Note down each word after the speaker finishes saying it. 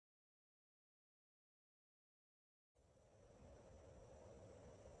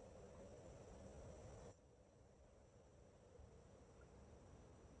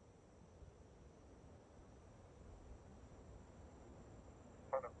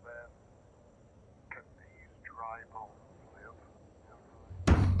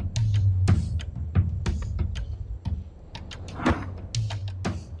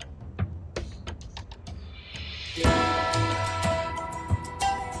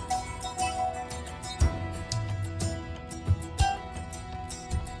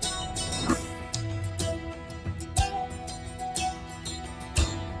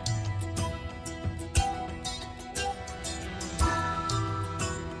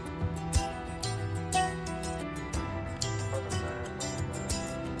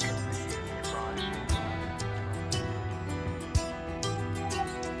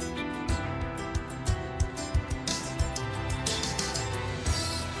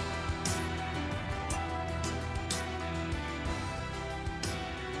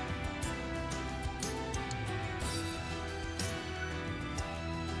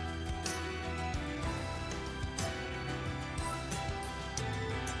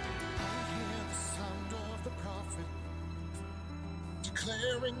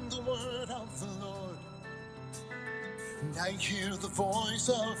declaring the word of the Lord. And I hear the voice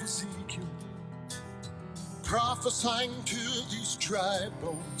of Ezekiel prophesying to these dry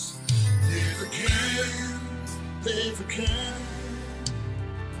bones. Live again, live again.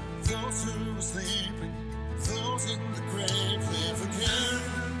 Those who are sleeping, those in the grave, live again,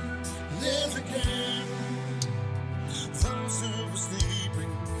 live again. Those who are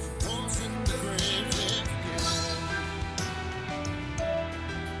sleeping, those in the grave, live again.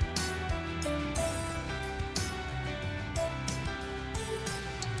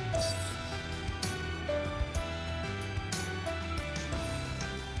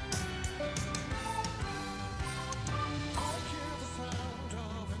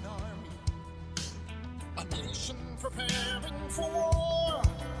 Preparing for war,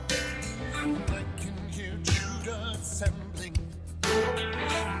 I can hear Judah assembling.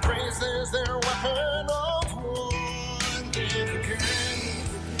 Praise is their weapon of war. Live again,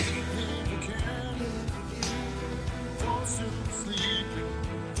 live again. Those who are sleeping,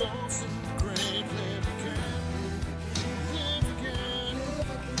 those in the grave, live again, live again.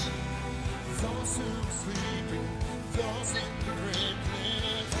 Those who are sleeping, those in the grave,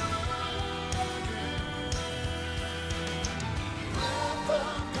 live again.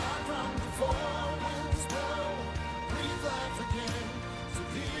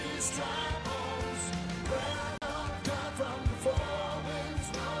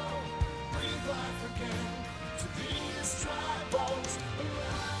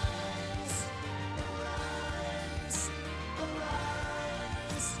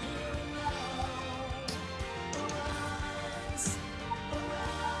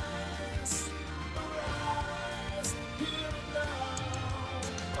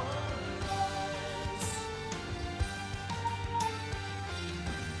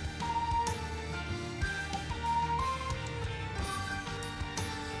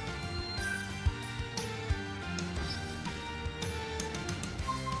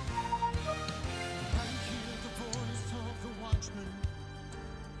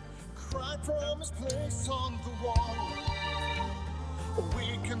 Cry from his place on the wall,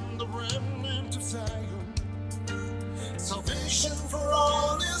 awaken the remnant of Zion, salvation for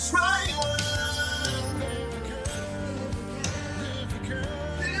all Israel. Live again, live again,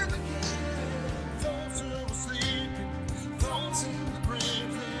 live again. Those who are sleeping, those in the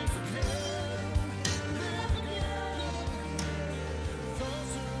grave, live again, live again.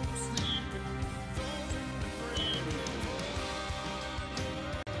 Those who are sleeping, those in the grave, live again.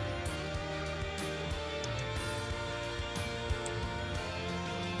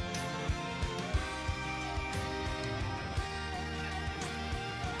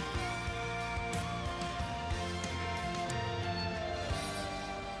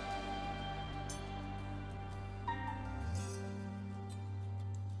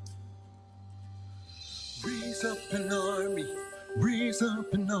 Raise up an army, raise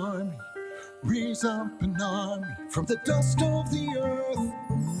up an army, raise up an army from the dust of the earth.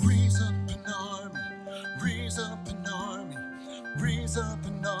 Raise up an army, raise up an army, raise up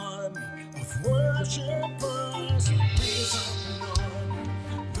an army of worshipers. Raise up an army,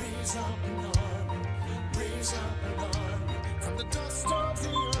 raise up an army, raise up an army from the dust of the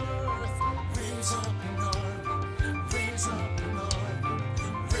earth. Raise up an army, raise up an army,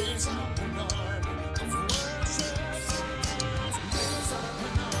 raise up an army.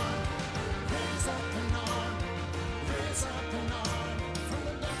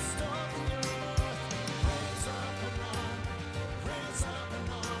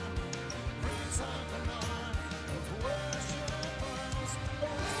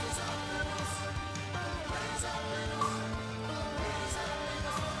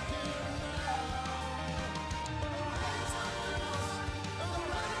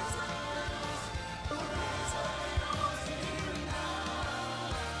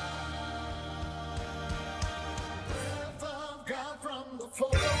 Four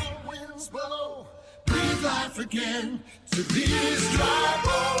winds blow, breathe life again to these dry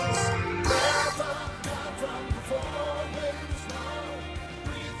bones. Breath of God from the four winds blow,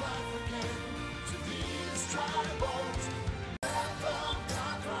 breathe life again to these dry bones. Breath of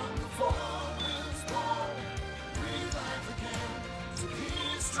God from the four winds blow, breathe life again to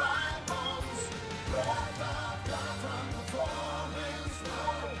these dry bones. Breath of God from the four winds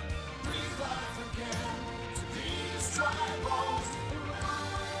blow, breathe life again to these dry bones.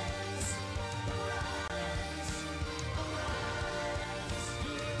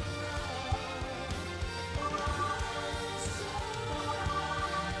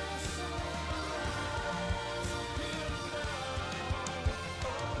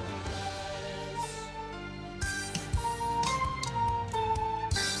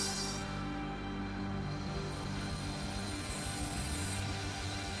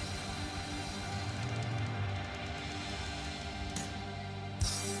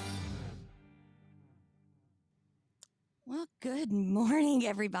 Well, good morning,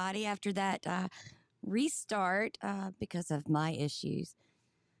 everybody. After that restart because of my issues.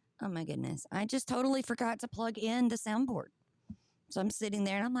 Oh, my goodness. I just totally forgot to plug in the soundboard. So I'm sitting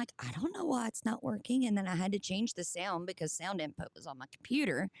there and I'm like, I don't know why it's not working. And then I had to change the sound because sound input was on my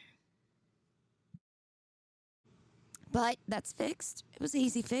computer. But that's fixed. It was an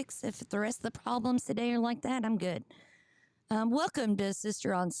easy fix. If the rest of the problems today are like that, I'm good. Welcome to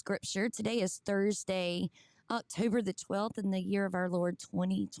Sister on Scripture. Today is Thursday, October the 12th in the year of our Lord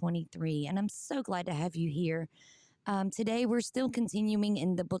 2023. And I'm so glad to have you here. Today we're still continuing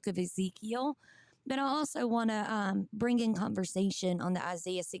in the book of Ezekiel, but I also want to bring in conversation on the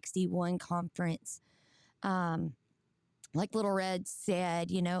Isaiah 61 conference. Like Little Red said,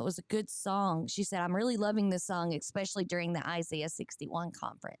 it was a good song. She said, I'm really loving this song, especially during the Isaiah 61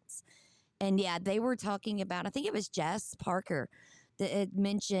 conference. And yeah, they were talking about, I think it was Jess Parker that had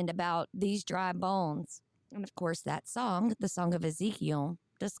mentioned about these dry bones. And of course, that song, the Song of Ezekiel,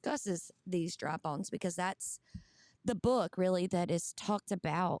 discusses these dry bones because that's the book really that is talked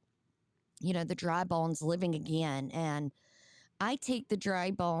about, the dry bones living again. And I take the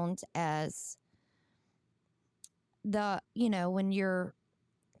dry bones as when you're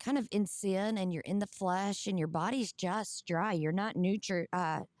kind of in sin and you're in the flesh and your body's just dry, you're not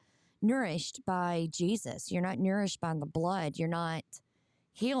nourished by Jesus. You're not nourished by the blood. You're not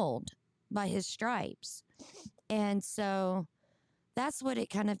healed by his stripes. And so that's what it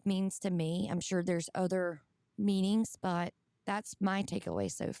kind of means to me. I'm sure there's other meanings, but that's my takeaway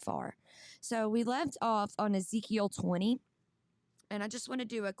so far. So we left off on Ezekiel 20, and I just want to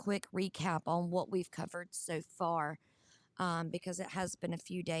do a quick recap on what we've covered so far, because it has been a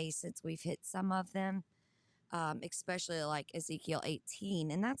few days since we've hit some of them, especially like Ezekiel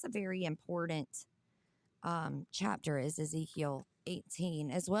 18, and that's a very important chapter is Ezekiel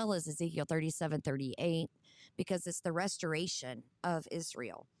 18, as well as Ezekiel 37, 38, because it's the restoration of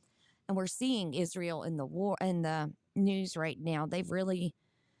Israel. And we're seeing Israel in the war in the news right now. They've really,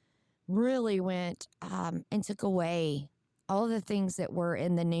 really went and took away all the things that were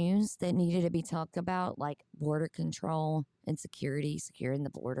in the news that needed to be talked about, like border control and security, securing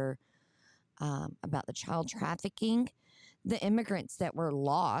the border, about the child trafficking, the immigrants that were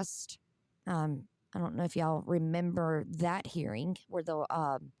lost. I don't know if y'all remember that hearing where the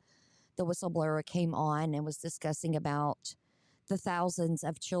whistleblower came on and was discussing about the thousands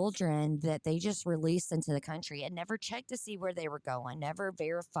of children that they just released into the country and never checked to see where they were going, never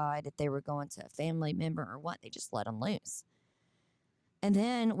verified if they were going to a family member or what. They just let them loose. And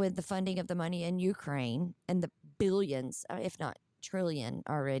then with the funding of the money in Ukraine and the billions, if not trillion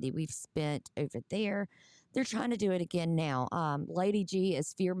already we've spent over there, they're trying to do it again now. Lady G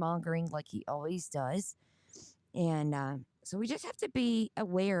is fear-mongering like he always does. And so we just have to be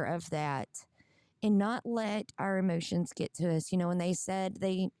aware of that and not let our emotions get to us. When they said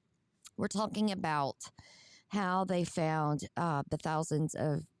they were talking about how they found the thousands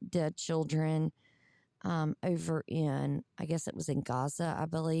of dead children over in, I guess it was in Gaza, I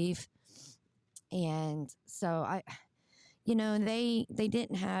believe. And so they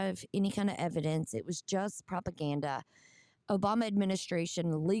didn't have any kind of evidence. It was just propaganda. Obama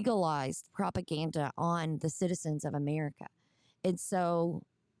administration legalized propaganda on the citizens of America. And so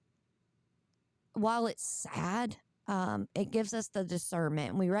while it's sad, it gives us the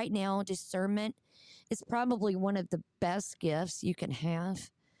discernment. Right now, discernment is probably one of the best gifts you can have,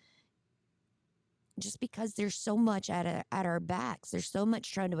 just because there's so much at our backs. There's so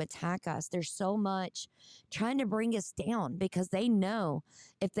much trying to attack us. There's so much trying to bring us down, because they know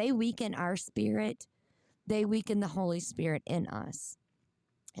if they weaken our spirit, they weaken the Holy Spirit in us.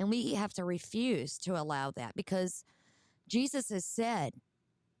 And we have to refuse to allow that, because Jesus has said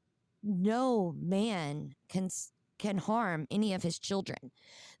no man can harm any of his children.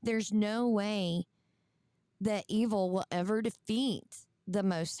 There's no way that evil will ever defeat the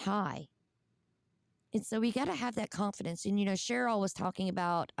Most High. And so we got to have that confidence. And, Cheryl was talking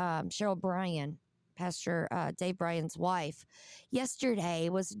about Cheryl Bryan, Pastor Dave Bryan's wife, yesterday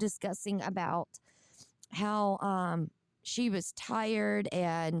was discussing about how she was tired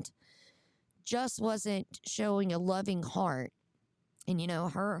and just wasn't showing a loving heart. And,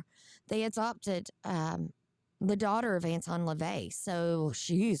 they adopted the daughter of Anton LaVey. So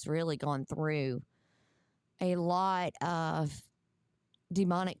she's really gone through a lot of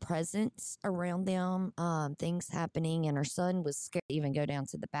demonic presence around them, things happening, and her son was scared to even go down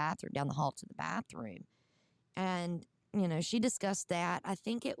the hall to the bathroom. And, she discussed that. I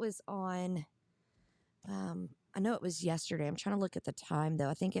think it was on, I know it was yesterday. I'm trying to look at the time, though.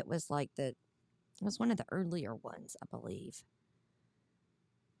 I think it was it was one of the earlier ones, I believe.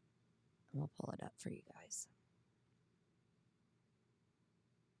 I'll pull it up for you guys.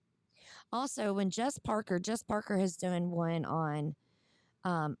 Also, when Jess Parker has done one on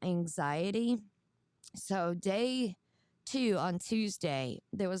anxiety. So day 2 on Tuesday,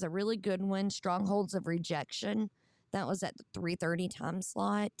 there was a really good one, Strongholds of Rejection. That was at the 3:30 time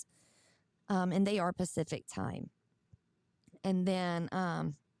slot, and they are Pacific time. And then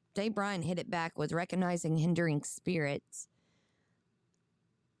Dave Bryan hit it back with Recognizing Hindering Spirits.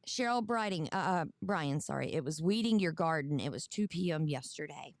 Cheryl Bryan, sorry, it was Weeding Your Garden. It was 2 p.m.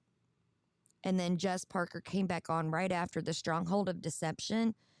 yesterday. And then Jess Parker came back on right after the Stronghold of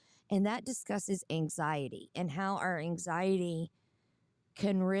Deception. And that discusses anxiety and how our anxiety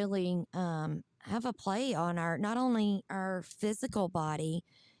can really have a play on our, not only our physical body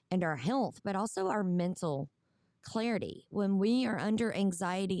and our health, but also our mental clarity. When we are under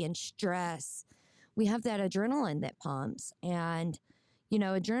anxiety and stress, we have that adrenaline that pumps. And, you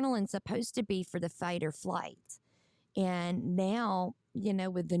know, adrenaline's supposed to be for the fight or flight. And now, you know,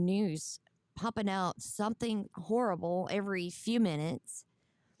 with the news popping out something horrible every few minutes,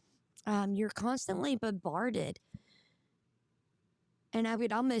 you're constantly bombarded. And I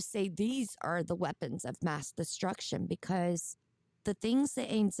would almost say these are the weapons of mass destruction, because the things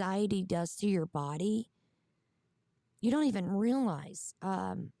that anxiety does to your body, you don't even realize.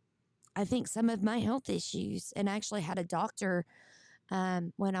 I think some of my health issues, and I actually had a doctor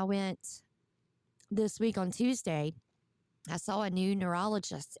when I went this week on Tuesday, I saw a new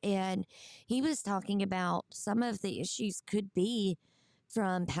neurologist, and he was talking about some of the issues could be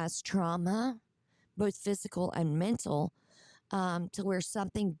from past trauma, both physical and mental, to where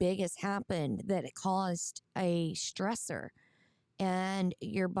something big has happened that it caused a stressor. And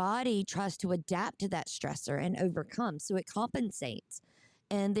your body tries to adapt to that stressor and overcome. So it compensates.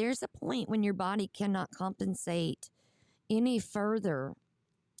 And there's a point when your body cannot compensate any further.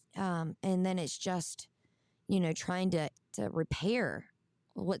 And then it's just, you know, trying to repair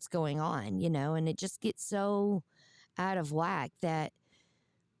what's going on, you know, and it just gets so out of whack that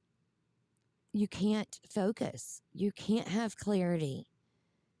you can't focus. You can't have clarity.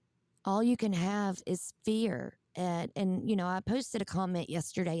 All you can have is fear. And you know, I posted a comment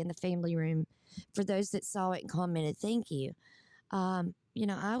yesterday in the family room. For those that saw it and commented, thank you. You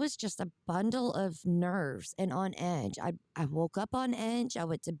know, I was just a bundle of nerves and on edge. I woke up on edge. I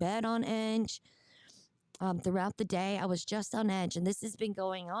went to bed on edge. Throughout the day, I was just on edge. And this has been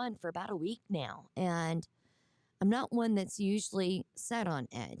going on for about a week now. And I'm not one that's usually set on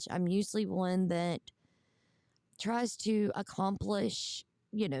edge. I'm usually one that tries to accomplish,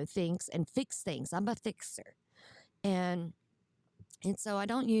 you know, things and fix things. I'm a fixer. And so I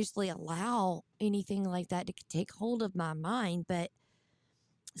don't usually allow anything like that to take hold of my mind. But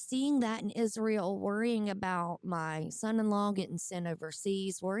seeing that in Israel, worrying about my son-in-law getting sent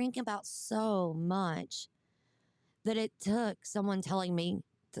overseas, worrying about so much, that it took someone telling me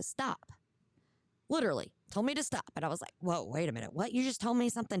to stop. Literally told me to stop. And I was like, whoa, wait a minute. What? You just told me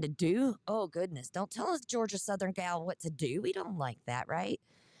something to do? Oh, goodness. Don't tell us Georgia Southern gal what to do. We don't like that, right?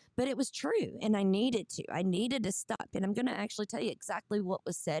 But it was true. And I needed to. I needed to stop. And I'm going to actually tell you exactly what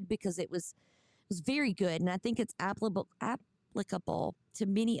was said, because it was very good. And I think it's applicable to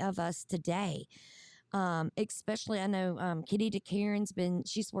many of us today. Especially, I know Kitty DeCaron's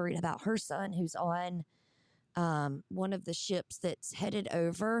she's worried about her son who's on one of the ships that's headed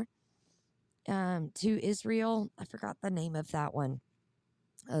over to Israel. I forgot the name of that one,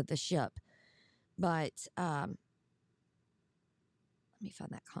 the ship. But let me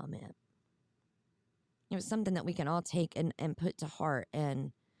find that comment. It was something that we can all take and put to heart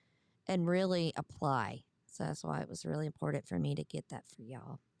and really apply. So that's why it was really important for me to get that for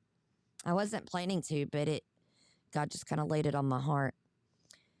y'all. I wasn't planning to, but God just kind of laid it on my heart.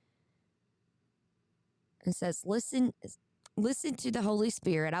 It says, listen to the Holy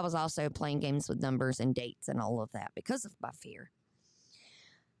Spirit. I was also playing games with numbers and dates and all of that because of my fear.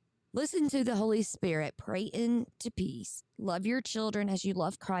 Listen to the Holy Spirit, pray into peace, love your children as you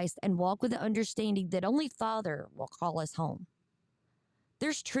love Christ, and walk with the understanding that only Father will call us home.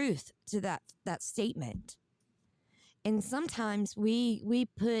 There's truth to that statement. And sometimes we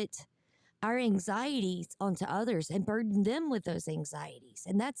put our anxieties onto others and burden them with those anxieties,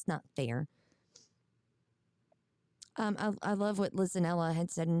 and that's not fair. I love what Lizanella had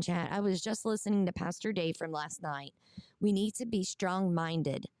said in chat. I was just listening to Pastor Dave from last night. We need to be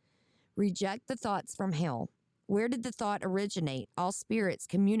strong-minded. Reject the thoughts from hell. Where did the thought originate? All spirits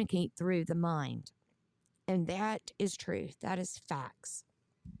communicate through the mind. And that is truth. That is facts.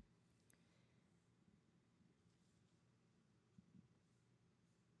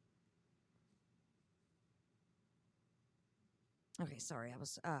 Okay, sorry. I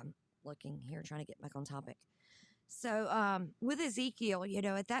was looking here, trying to get back on topic. So, with Ezekiel,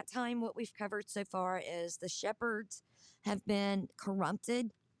 at that time, what we've covered so far is the shepherds have been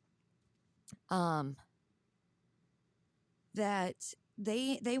corrupted. Um, that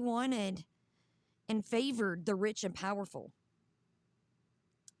they wanted and favored the rich and powerful.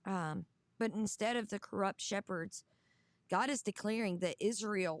 But instead of the corrupt shepherds, God is declaring that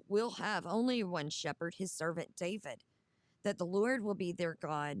Israel will have only one shepherd, his servant David, that the Lord will be their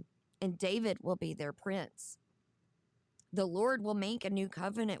God and David will be their prince. The Lord will make a new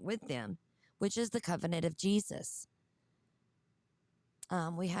covenant with them, which is the covenant of Jesus.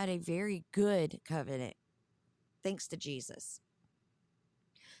 We had a very good covenant, thanks to Jesus.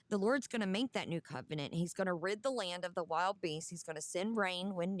 The Lord's going to make that new covenant. He's going to rid the land of the wild beasts. He's going to send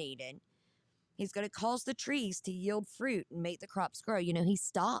rain when needed. He's going to cause the trees to yield fruit and make the crops grow. He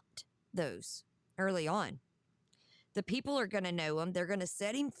stopped those early on. The people are going to know him. They're going to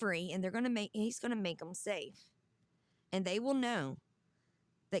set him free, and he's going to make them safe. And they will know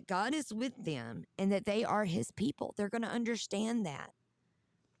that God is with them and that they are his people. They're going to understand that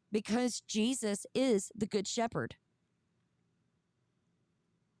because Jesus is the good shepherd.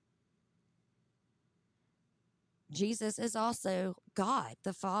 Jesus is also God,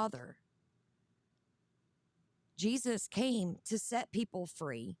 the Father. Jesus came to set people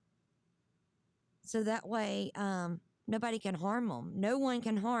free so that way nobody can harm them. No one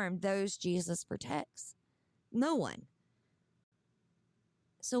can harm those Jesus protects. No one.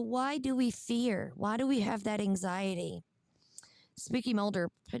 So why do we fear? Why do we have that anxiety? Spooky Mulder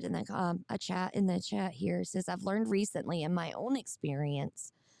put in a chat in the chat here, says, I've learned recently in my own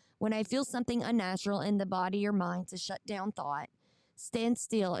experience, when I feel something unnatural in the body or mind, to shut down thought, stand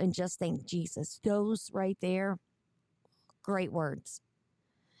still, and just thank Jesus. Those right there, great words.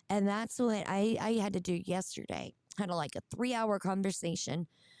 And that's what I had to do yesterday. I had like a 3-hour conversation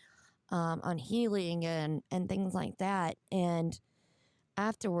on healing and things like that. And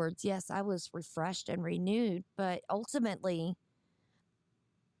afterwards, yes, I was refreshed and renewed. But ultimately,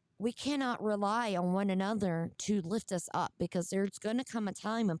 we cannot rely on one another to lift us up, because there's going to come a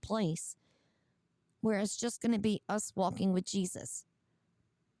time and place where it's just going to be us walking with Jesus.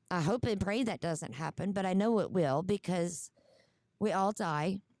 I hope and pray that doesn't happen, but I know it will, because we all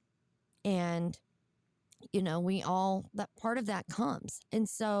die. And, that part of that comes. And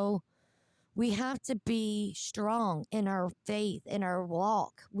so we have to be strong in our faith, in our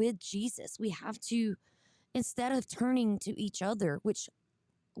walk with Jesus. We have to, instead of turning to each other, which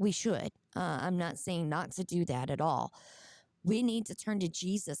we should, I'm not saying not to do that at all. We need to turn to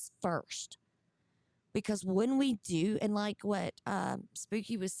Jesus first. Because when we do, and like what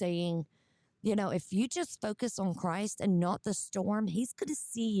Spooky was saying, if you just focus on Christ and not the storm, he's going to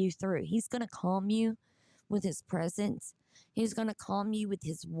see you through. He's going to calm you with his presence. He's going to calm you with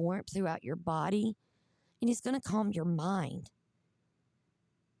his warmth throughout your body. And he's going to calm your mind.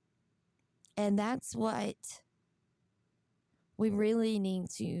 And that's what we really need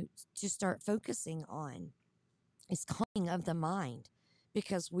to start focusing on, is calming of the mind,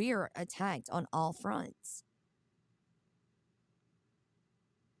 because we are attacked on all fronts.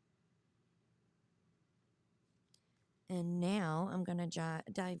 And now I'm going to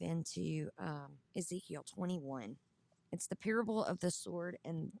dive into Ezekiel 21. It's the parable of the sword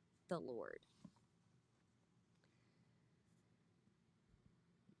and the Lord.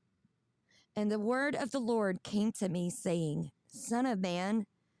 And the word of the Lord came to me, saying, Son of man,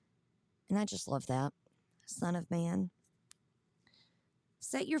 and I just love that, Son of man,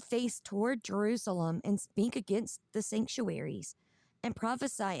 set your face toward Jerusalem and speak against the sanctuaries and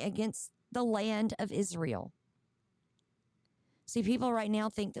prophesy against the land of Israel. See, people right now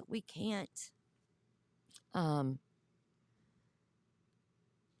think that we can't, that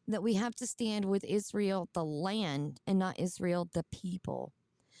we have to stand with Israel, the land, and not Israel, the people.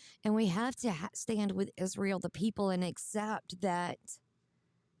 And we have to stand with Israel, the people, and accept that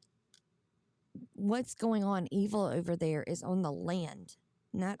what's going on, evil over there, is on the land,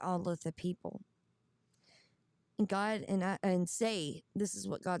 not all of the people. And God, and say, this is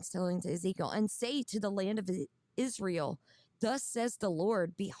what God's telling to Ezekiel, and say to the land of Israel, thus says the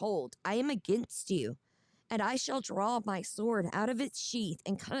Lord, behold, I am against you, and I shall draw my sword out of its sheath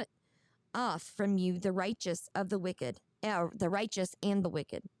and cut off from you the righteous of the wicked, the righteous and the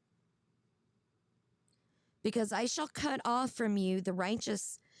wicked. Because I shall cut off from you the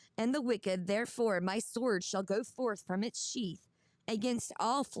righteous and the wicked, therefore my sword shall go forth from its sheath against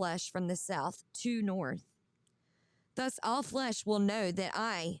all flesh from the south to north. Thus all flesh will know that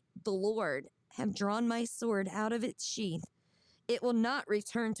I, the Lord, have drawn my sword out of its sheath. It will not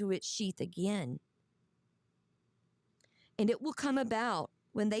return to its sheath again. And it will come about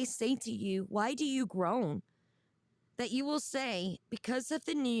when they say to you, why do you groan? that you will say, because of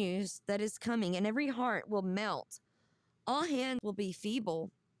the news that is coming, and every heart will melt, all hands will be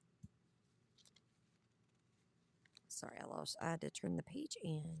feeble. Sorry, I had to turn the page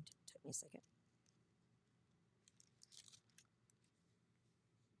and it took me a second.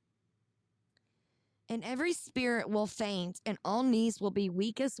 And every spirit will faint, and all knees will be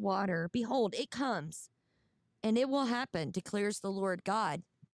weak as water. Behold, it comes, and it will happen, declares the Lord God.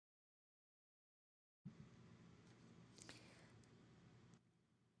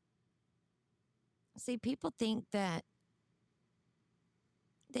 See, people think that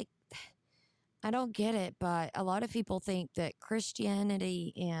I don't get it, but a lot of people think that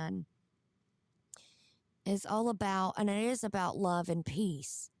Christianity is all about, and it is about love and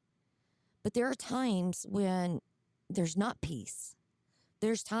peace. But there are times when there's not peace.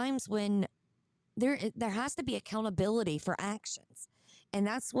 There's times when there has to be accountability for actions. And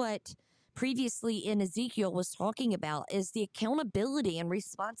that's what previously in Ezekiel was talking about, is the accountability and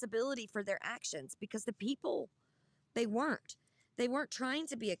responsibility for their actions, because the people, they weren't trying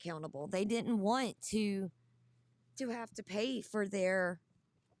to be accountable. They didn't want to have to pay for their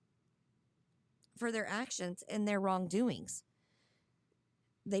actions and their wrongdoings.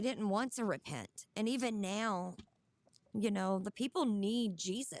 They didn't want to repent. And even now, the people need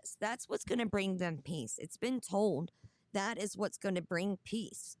Jesus. That's what's going to bring them peace. It's been told that is what's going to bring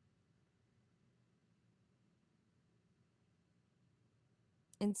peace.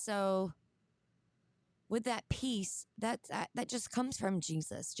 And so with that peace, that just comes from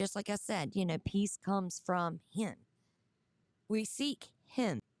Jesus. Just like I said, peace comes from him. We seek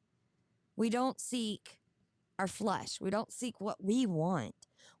him. We don't seek our flesh. We don't seek what we want.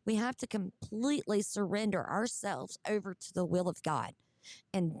 We have to completely surrender ourselves over to the will of God.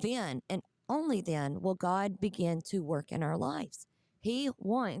 And then, and only then, will God begin to work in our lives. He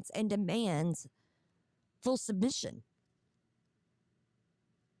wants and demands full submission.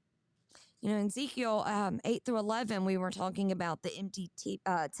 In Ezekiel 8 through 11, we were talking about the empty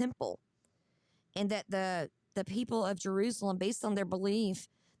temple, and that the people of Jerusalem, based on their belief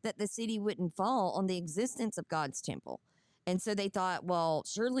that the city wouldn't fall on the existence of God's temple. And so they thought, well,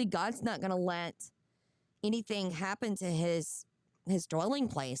 surely God's not going to let anything happen to his dwelling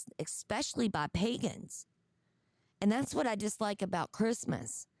place, especially by pagans. And that's what I dislike about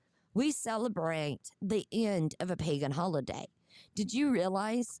Christmas. We celebrate the end of a pagan holiday. Did you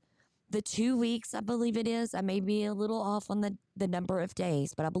realize the 2 weeks, I believe it is, I may be a little off on the number of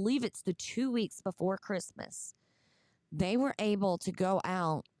days, but I believe it's the 2 weeks before Christmas, they were able to go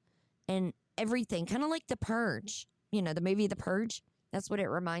out and everything, kind of like the Purge, the movie The Purge. That's what it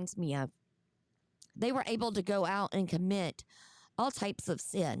reminds me of. They were able to go out and commit all types of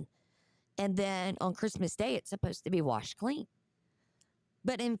sin. And then on Christmas Day, it's supposed to be washed clean.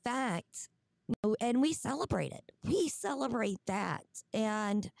 But in fact, and we celebrate it. We celebrate that.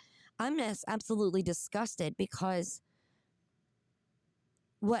 And I'm just absolutely disgusted, because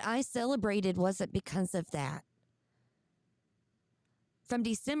what I celebrated wasn't because of that. From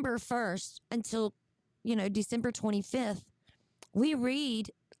December 1st until, December 25th, we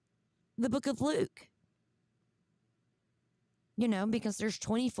read the book of Luke. Because there's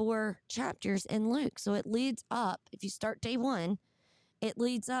 24 chapters in Luke. So it leads up. If you start day 1, it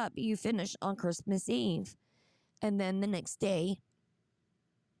leads up. You finish on Christmas Eve. And then the next day,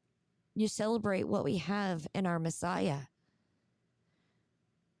 you celebrate what we have in our Messiah.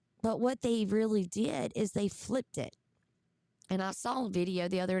 But what they really did is they flipped it. And I saw a video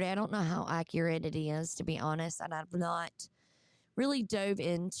the other day. I don't know how accurate it is, to be honest. And I've not really dove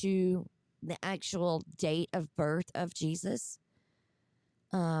into the actual date of birth of Jesus.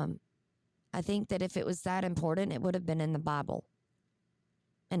 I think that if it was that important, it would have been in the Bible.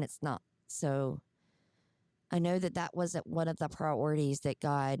 And it's not. So I know that wasn't one of the priorities that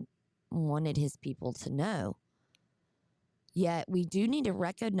God wanted his people to know. Yet we do need to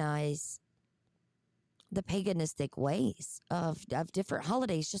recognize the paganistic ways of different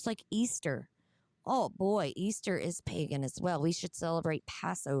holidays, just like Easter. Oh boy, Easter is pagan as well. We should celebrate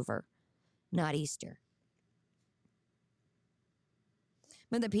Passover, not Easter.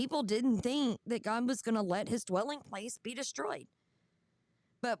 But the people didn't think that God was going to let his dwelling place be destroyed.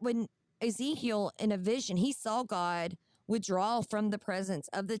 But when Ezekiel, in a vision, he saw God withdraw from the presence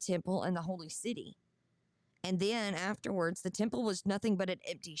of the temple and the holy city. And then afterwards, the temple was nothing but an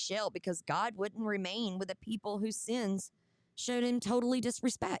empty shell, because God wouldn't remain with a people whose sins showed him totally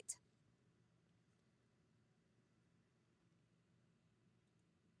disrespect.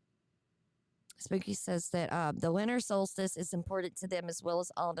 Spooky says that the winter solstice is important to them as well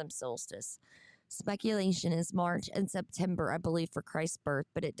as autumn solstice. Speculation is March and September, I believe, for Christ's birth,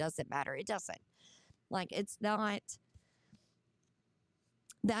 but it doesn't matter. It doesn't. Like, it's not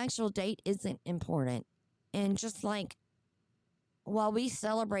The actual date isn't important. And just like while we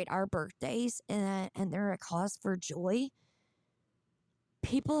celebrate our birthdays and they're a cause for joy,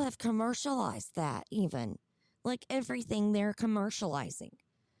 people have commercialized that even. Like everything they're commercializing.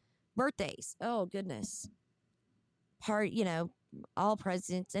 Birthdays. Oh, goodness. All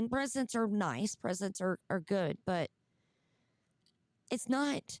presents. And presents are nice. Presents are good. But it's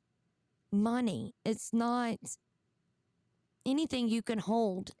not money. It's not anything you can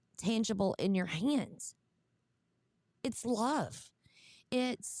hold tangible in your hands. It's love.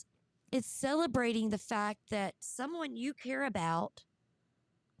 It's celebrating the fact that someone you care about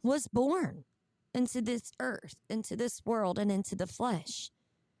was born into this earth, into this world, and into the flesh.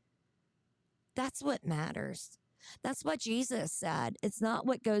 That's what matters. That's what Jesus said. It's not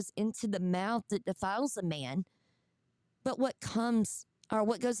what goes into the mouth that defiles a man, but what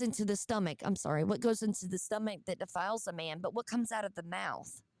goes into the stomach. I'm sorry, what goes into the stomach that defiles a man, but what comes out of the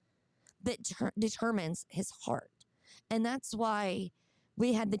mouth that determines his heart. And that's why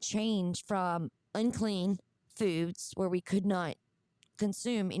we had to change from unclean foods where we could not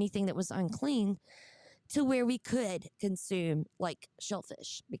consume anything that was unclean to where we could consume like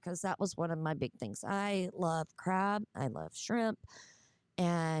shellfish, because that was one of my big things. I love crab, I love shrimp,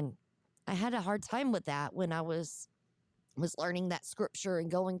 and I had a hard time with that when I was learning that scripture and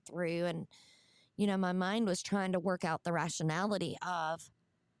going through, and my mind was trying to work out the rationality of,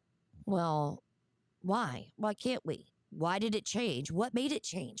 well, why can't we? Why did it change? What made it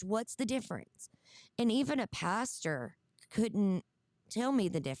change? What's the difference? And even a pastor couldn't tell me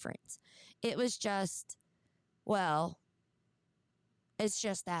the difference. It was just, well, it's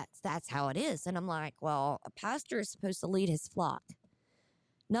just that's how it is. And I'm like, well, a pastor is supposed to lead his flock,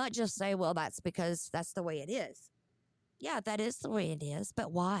 not just say, well, that's because that's the way it is. Yeah, that is the way it is,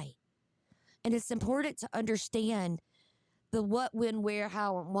 but why? And it's important to understand the what, when, where,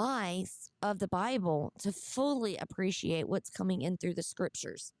 how, and whys of the Bible to fully appreciate what's coming in through the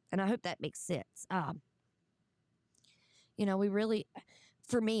scriptures. And I hope that makes sense. We really,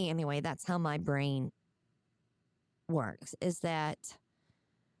 for me anyway, that's how my brain works, is that,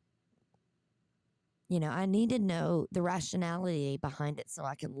 I need to know the rationality behind it so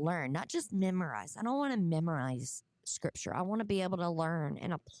I can learn, not just memorize. I don't want to memorize scripture. I want to be able to learn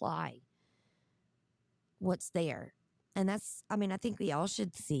and apply what's there. And I think we all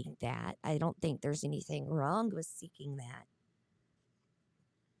should seek that. I don't think there's anything wrong with seeking that.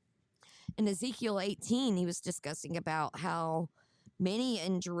 In Ezekiel 18, he was discussing about how many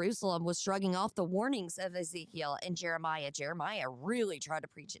in Jerusalem was shrugging off the warnings of Ezekiel and Jeremiah. Jeremiah really tried to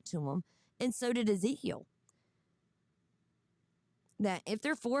preach it to them, and so did Ezekiel. That if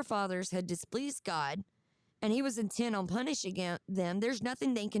their forefathers had displeased God and he was intent on punishing them, there's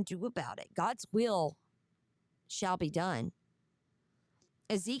nothing they can do about it. God's will shall be done.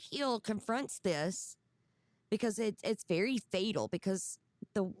 Ezekiel confronts this because it's very fatal, because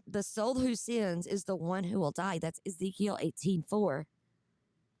the soul who sins is the one who will die. That's Ezekiel 18:4.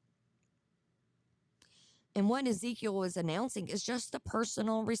 And what Ezekiel was announcing is just the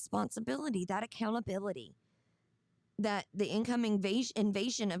personal responsibility, that accountability, that the incoming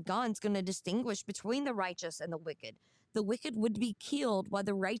invasion of God is going to distinguish between the righteous and the wicked. The wicked would be killed while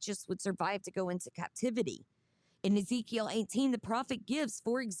the righteous would survive to go into captivity. In Ezekiel 18, the prophet gives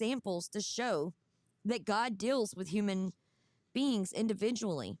 4 examples to show that God deals with human beings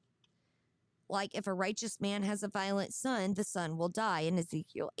individually. Like if a righteous man has a violent son, the son will die, in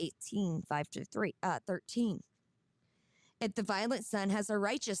Ezekiel 18, 5-13. If the violent son has a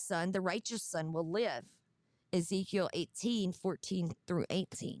righteous son, the righteous son will live. Ezekiel 18,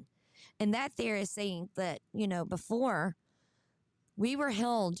 14-18. And that there is saying that, before we were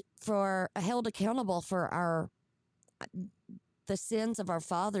held accountable for the sins of our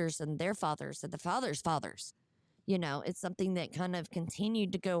fathers and their fathers and the fathers' fathers. It's something that kind of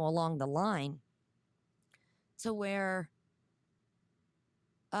continued to go along the line to where,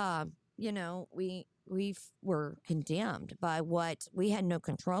 we were condemned by what we had no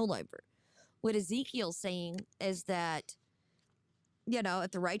control over. What Ezekiel's saying is that,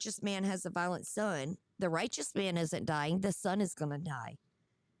 if the righteous man has a violent son, the righteous man isn't dying, the son is going to die.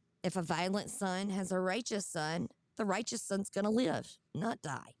 If a violent son has a righteous son, the righteous son's going to live, not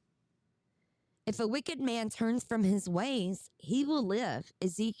die. If a wicked man turns from his ways, he will live.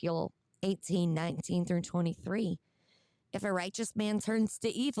 Ezekiel 18, 19-23. If a righteous man turns to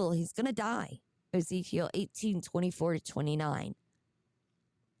evil, he's going to die. Ezekiel 18, 24-29.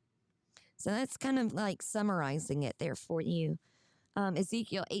 So that's kind of like summarizing it there for you.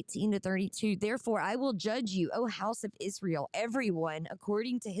 Ezekiel 18-32. Therefore, I will judge you, O house of Israel, everyone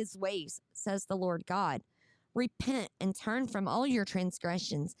according to his ways, says the Lord God. Repent and turn from all your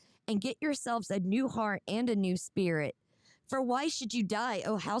transgressions and get yourselves a new heart and a new spirit. For why should you die,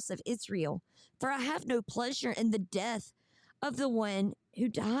 O house of Israel? For I have no pleasure in the death of the one who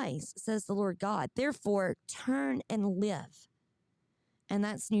dies, says the Lord God. Therefore, turn and live. And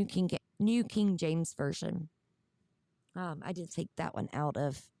that's New King James Version. I did take that one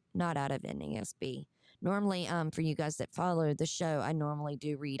not out of NASB. Normally, for you guys that follow the show, I normally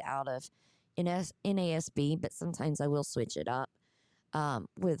do read out of NASB, but sometimes I will switch it up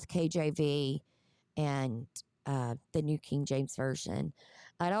with KJV and the New King James Version.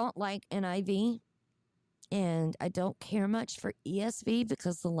 I don't like NIV, and I don't care much for ESV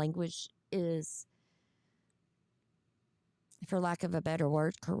because the language is, for lack of a better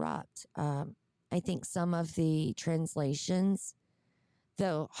word, corrupt. I think some of the translations,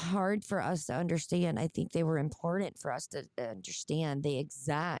 though hard for us to understand, I think they were important for us to understand the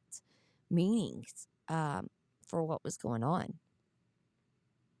exact meanings for what was going on.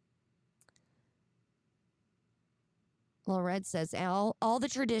 Lorette says, all the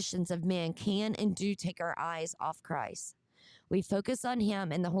traditions of men can and do take our eyes off Christ. We focus on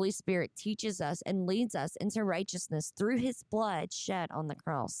him, and the Holy Spirit teaches us and leads us into righteousness through his blood shed on the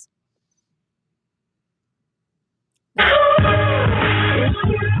cross.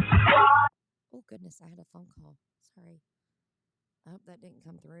 Oh, goodness, I had a phone call. Sorry. I hope that didn't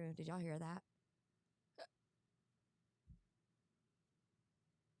come through. Did y'all hear that?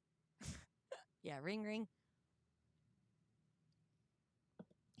 Yeah, ring, ring.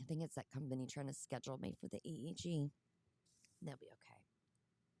 I think it's that company trying to schedule me for the EEG. They'll be okay.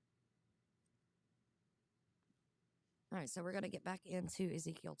 All right, so we're going to get back into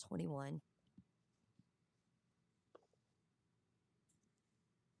Ezekiel 21.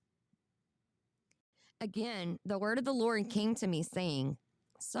 Again, the word of the Lord came to me, saying,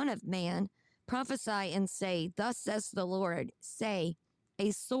 Son of man, prophesy and say, Thus says the Lord, say,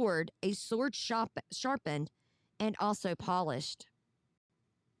 a sword sharpened and also polished.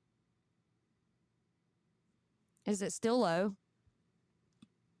 Is it still low?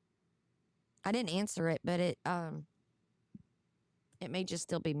 I didn't answer it, but it may just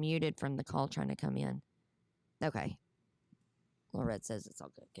still be muted from the call trying to come in. Okay. Lorette says it's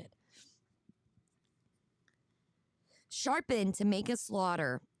all good. Good. Sharpened to make a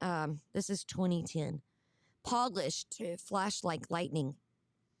slaughter. This is 2010. Polished to flash like lightning.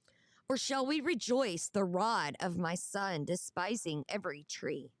 Or shall we rejoice the rod of my son, despising every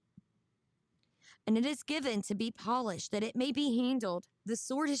tree? And it is given to be polished, that it may be handled. The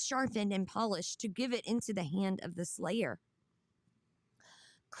sword is sharpened and polished to give it into the hand of the slayer.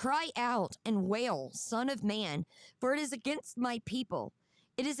 Cry out and wail, Son of man, for it is against my people.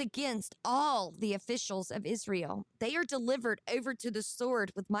 It is against all the officials of Israel. They are delivered over to the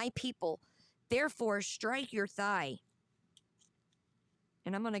sword with my people. Therefore, strike your thigh.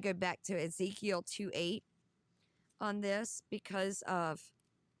 And I'm going to go back to Ezekiel 2:8 on this because of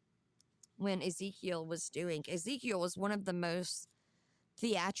when Ezekiel was one of the most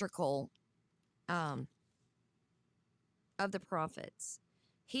theatrical of the prophets.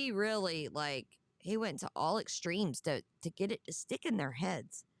 He really, he went to all extremes to get it to stick in their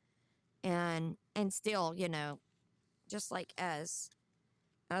heads. And still, just like as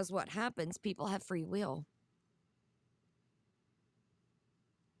what happens, people have free will.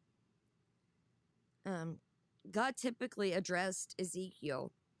 God typically addressed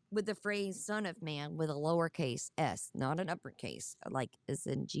Ezekiel with the phrase Son of Man with a lowercase s, not an uppercase, like as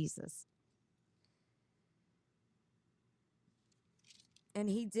in Jesus. And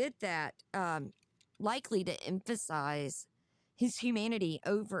he did that likely to emphasize his humanity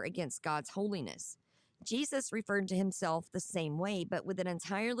over against God's holiness. Jesus referred to himself the same way, but with an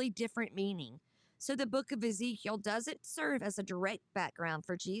entirely different meaning. So the book of Ezekiel doesn't serve as a direct background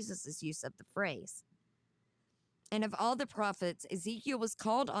for Jesus' use of the phrase. And of all the prophets, Ezekiel was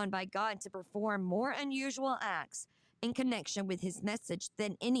called on by God to perform more unusual acts in connection with his message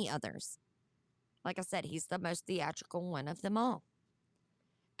than any others. Like I said, he's the most theatrical one of them all.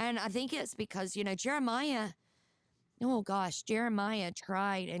 And I think it's because, Jeremiah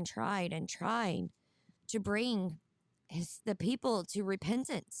tried and tried and tried to bring the people to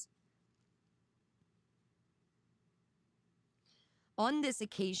repentance. On this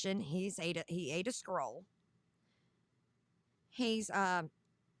occasion, he ate a scroll. He's it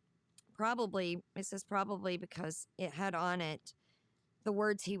says probably because it had on it the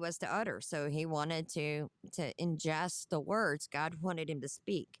words he was to utter. So he wanted to ingest the words God wanted him to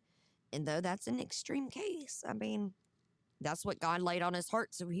speak. And though that's an extreme case, that's what God laid on his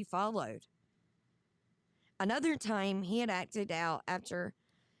heart, so he followed. Another time he had acted out after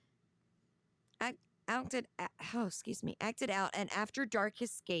acted out an after dark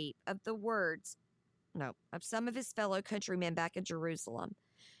escape of the words, no, of some of his fellow countrymen back in Jerusalem.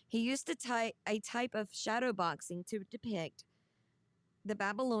 He used a type of shadow boxing to depict the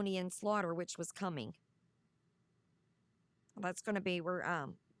Babylonian slaughter which was coming. That's going to be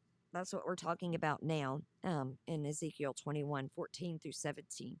that's what we're talking about now in Ezekiel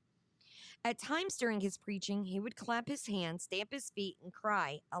 21:14-17. At times during his preaching, he would clap his hands, stamp his feet, and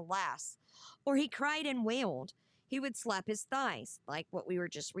cry, "Alas!" Or he cried and wailed. He would slap his thighs, like what we were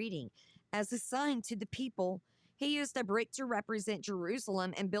just reading. As a sign to the people, he used a brick to represent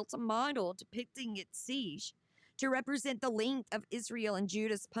Jerusalem and built a model depicting its siege. To represent the length of Israel and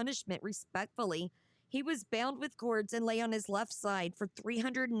Judah's punishment respectfully, he was bound with cords and lay on his left side for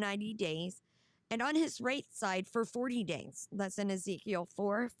 390 days and on his right side for 40 days. That's in Ezekiel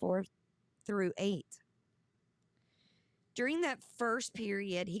 4:4-8. During that first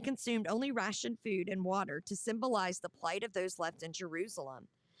period, he consumed only rationed food and water to symbolize the plight of those left in Jerusalem.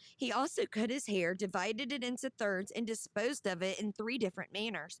 He also cut his hair, divided it into thirds, and disposed of it in 3 different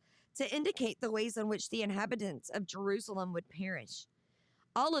manners to indicate the ways in which the inhabitants of Jerusalem would perish.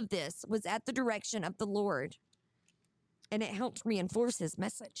 All of this was at the direction of the Lord, and it helped reinforce his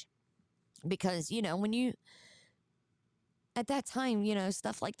message. Because, at that time,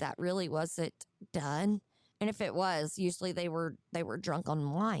 stuff like that really wasn't done. And if it was, usually they were drunk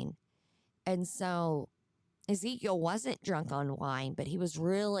on wine. And so Ezekiel wasn't drunk on wine, but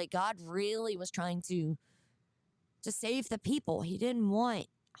God really was trying to save the people. He didn't want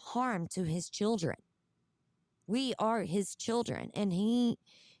harm to his children. We are his children, and he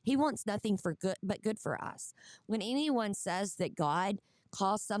wants nothing but good for us. When anyone says that God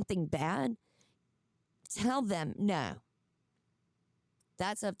caused something bad, tell them no.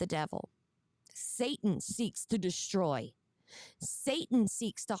 That's of the devil. Satan seeks to destroy. Satan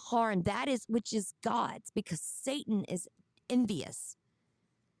seeks to harm which is God's, because Satan is envious.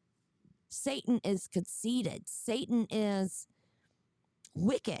 Satan is conceited. Satan is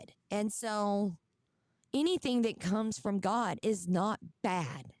wicked. And so anything that comes from God is not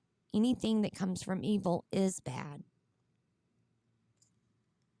bad. Anything that comes from evil is bad.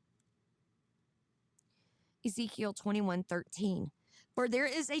 Ezekiel 21:13. For there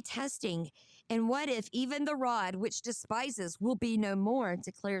is a testing, and what if even the rod which despises will be no more,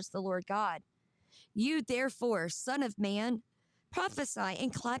 declares the Lord God. You therefore, son of man, prophesy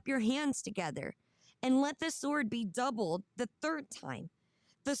and clap your hands together, and let the sword be doubled the 3rd time,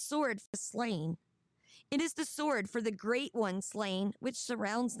 the sword for the slain. It is the sword for the great one slain, which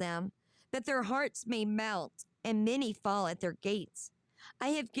surrounds them, that their hearts may melt, and many fall at their gates. I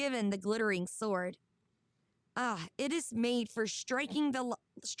have given the glittering sword. It is made for striking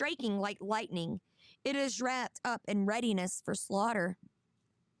like lightning. It is wrapped up in readiness for slaughter.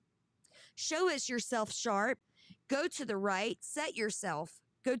 Show us yourself sharp. Go to the right, set yourself.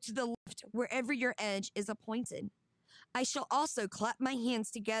 Go to the left, wherever your edge is appointed. I shall also clap my hands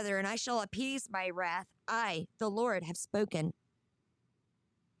together, and I shall appease my wrath. I, the Lord, have spoken.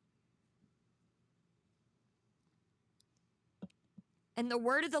 And the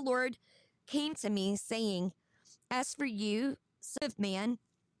word of the Lord came to me, saying, As for you, son of man,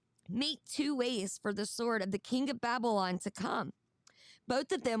 make 2 ways for the sword of the king of Babylon to come.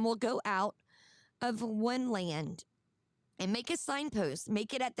 Both of them will go out of one land. And make a signpost,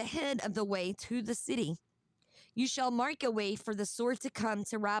 make it at the head of the way to the city. You shall mark a way for the sword to come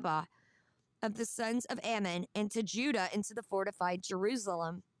to Rabbah of the sons of Ammon, and to Judah, into the fortified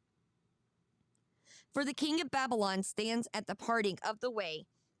Jerusalem. For the king of Babylon stands at the parting of the way,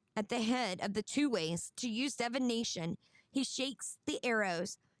 at the head of the 2 ways, to use divination. He shakes the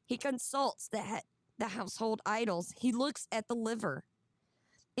arrows. He consults the household idols. He looks at the liver.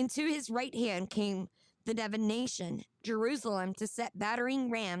 Into his right hand came the divination, Jerusalem, to set battering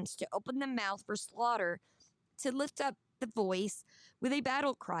rams, to open the mouth for slaughter, to lift up the voice with a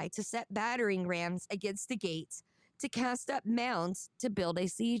battle cry, to set battering rams against the gates, to cast up mounds, to build a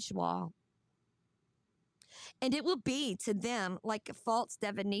siege wall. And it will be to them like a false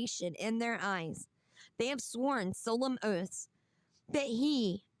divination in their eyes. They have sworn solemn oaths that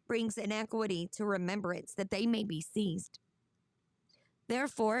he brings iniquity to remembrance, that they may be seized.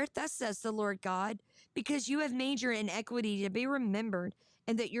 Therefore, thus says the Lord God, because you have made your iniquity to be remembered,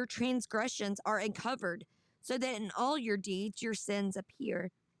 and that your transgressions are uncovered, so that in all your deeds your sins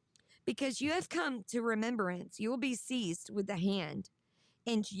appear. Because you have come to remembrance, you will be seized with the hand.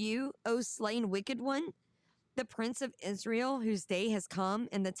 And you, O slain wicked one, the prince of Israel, whose day has come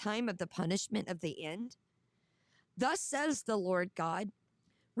in the time of the punishment of the end. Thus says the Lord God,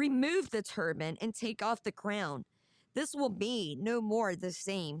 remove the turban and take off the crown. This will be no more the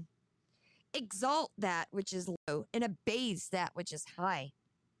same. exalt that which is low, and abase that which is high.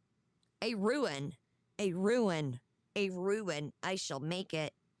 A ruin, a ruin, a ruin, I shall make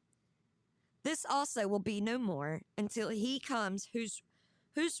it. This also will be no more until he comes whose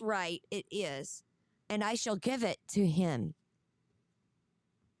right it is, and I shall give it to him.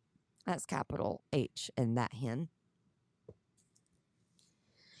 That's capital H in that hymn.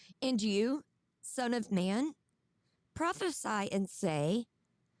 And you, son of man, prophesy and say,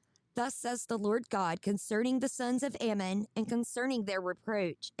 thus says the Lord God concerning the sons of Ammon and concerning their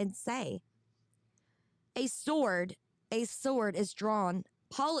reproach, and say, a sword is drawn,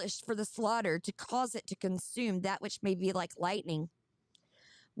 polished for the slaughter, to cause it to consume that which may be like lightning.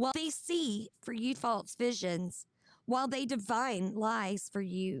 While they see for you false visions, while they divine lies for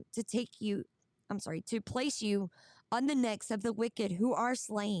you, to place you on the necks of the wicked who are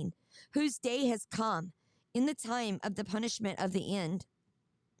slain, whose day has come in the time of the punishment of the end.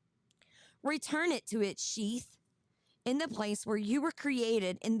 Return it to its sheath in the place where you were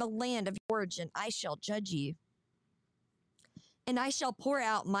created, in the land of origin. I shall judge you, and I shall pour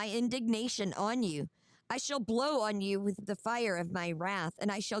out my indignation on you. I shall blow on you with the fire of my wrath,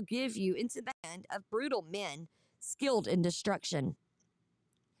 and I shall give you into the hand of brutal men, skilled in destruction.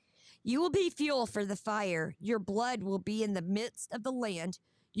 You will be fuel for the fire. Your blood will be in the midst of the land.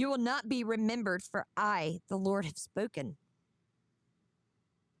 You will not be remembered, for I, the Lord, have spoken.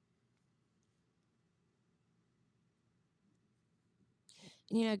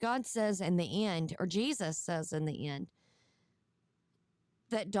 You know, God says in the end, or Jesus says in the end,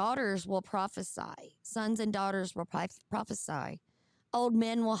 that daughters will prophesy. Sons and daughters will prophesy. Old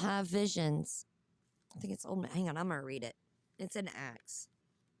men will have visions. I think it's old men. Hang on, I'm going to read it. It's in Acts.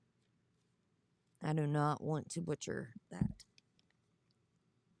 I do not want to butcher that.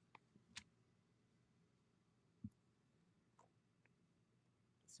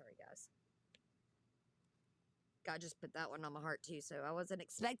 Sorry, guys. God just put that one on my heart too, so I wasn't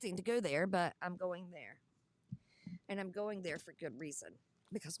expecting to go there, but I'm going there. And I'm going there for good reason.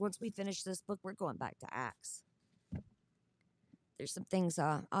 Because once we finish this book, we're going back to Acts. There's some things,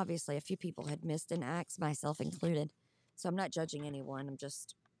 obviously, a few people had missed in Acts, myself included. So I'm not judging anyone. I'm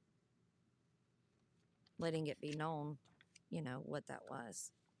just letting it be known, you know, what that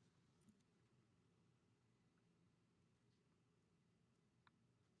was.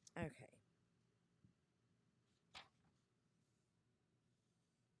 Okay.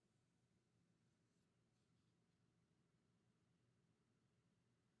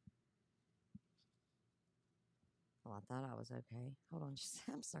 Oh, I thought I was okay. Hold on,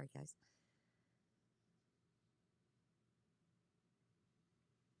 I'm sorry, guys.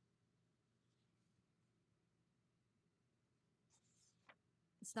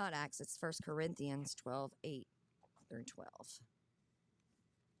 It's not Acts, it's 1 Corinthians 12:8 through 12.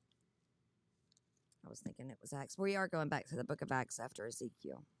 I was thinking it was Acts. We are going back to the book of Acts after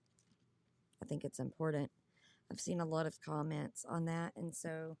Ezekiel. I think it's important. I've seen a lot of comments on that, and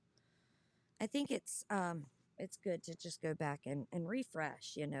so I think it's good to just go back and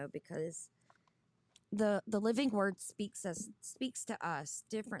refresh, you know, because the living word speaks to us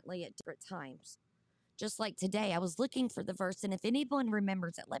differently at different times. Just like today, I was looking for the verse, and if anyone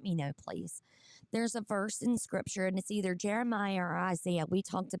remembers it, let me know, please. There's a verse in Scripture, and it's either Jeremiah or Isaiah. We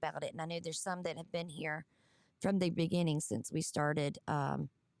talked about it, and I know there's some that have been here from the beginning since we started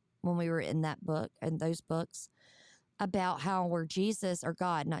when we were in that book and those books, about how we're Jesus, or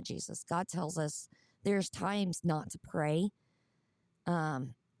God, not Jesus. God tells us there's times not to pray.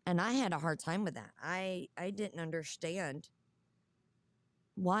 And I had a hard time with that. I didn't understand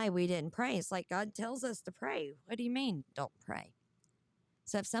why we didn't pray. It's like God tells us to pray. What do you mean, don't pray?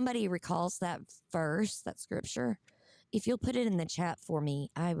 So if somebody recalls that verse, that scripture, if you'll put it in the chat for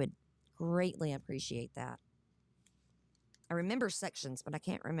me, I would greatly appreciate that. I remember sections, but I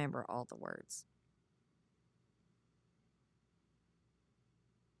can't remember all the words.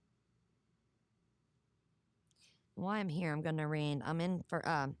 While I'm here, I'm going to read. I'm in for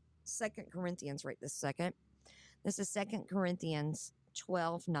 2 Corinthians right this second. This is 2 Corinthians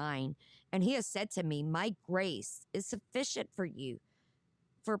 12:9. And he has said to me, my grace is sufficient for you,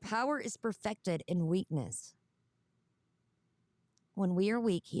 for power is perfected in weakness. When we are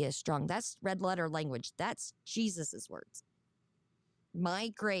weak, he is strong. That's red letter language. That's Jesus's words. My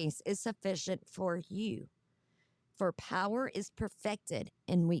grace is sufficient for you, for power is perfected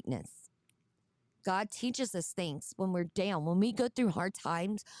in weakness. God teaches us things when we're down, when we go through hard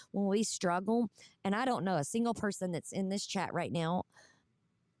times, when we struggle. And I don't know a single person that's in this chat right now,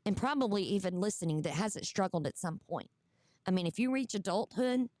 and probably even listening, that hasn't struggled at some point. I mean, if you reach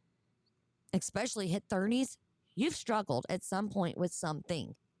adulthood, especially hit 30s, you've struggled at some point with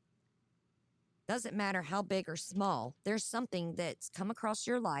something. Doesn't matter how big or small, there's something that's come across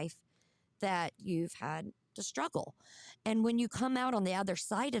your life that you've had to struggle. And when you come out on the other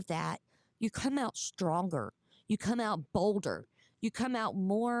side of that, you come out stronger. You come out bolder. You come out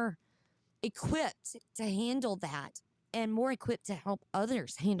more equipped to handle that and more equipped to help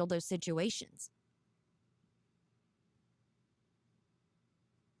others handle those situations.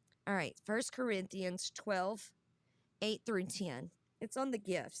 All right, 1 Corinthians 12, 8 through 10. It's on the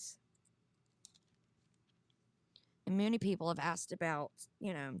gifts. And many people have asked about,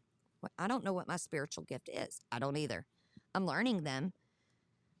 I don't know what my spiritual gift is. I don't either. I'm learning them.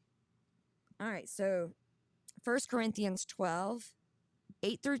 All right, so 1 Corinthians 12,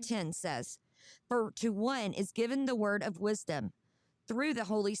 8 through 10 says, "For to one is given the word of wisdom through the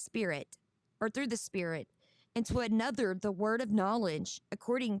Holy Spirit, or through the Spirit, and to another the word of knowledge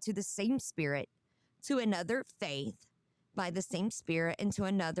according to the same Spirit, to another faith by the same Spirit, and to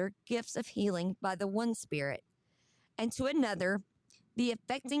another gifts of healing by the one Spirit, and to another the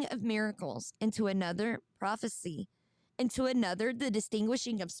effecting of miracles, and to another prophecy, and to another the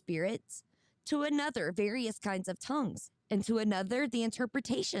distinguishing of spirits, to another various kinds of tongues, and to another the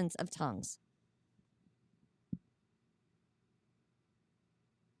interpretations of tongues."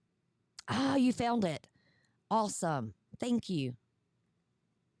 Ah, you found it. Awesome. Thank you.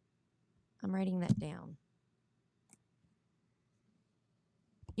 I'm writing that down.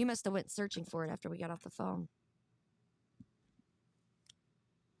 You must have went searching for it after we got off the phone.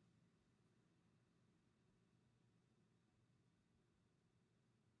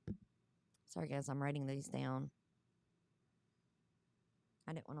 Sorry, guys, I'm writing these down.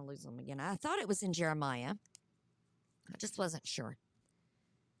 I didn't want to lose them again. I thought it was in Jeremiah. I just wasn't sure.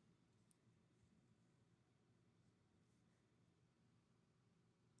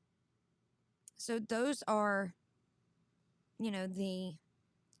 So those are, the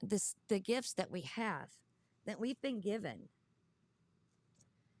gifts that we have, that we've been given.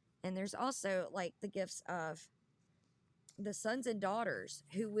 And there's also like the gifts of the sons and daughters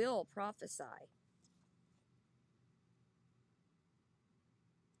who will prophesy.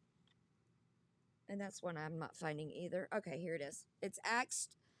 And that's one I'm not finding either. Okay, here it is. It's Acts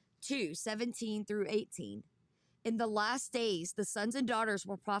 2, 17 through 18. "In the last days, the sons and daughters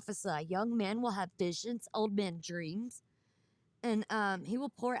will prophesy. Young men will have visions, old men dreams. And he will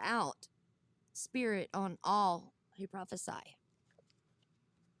pour out Spirit on all who prophesy."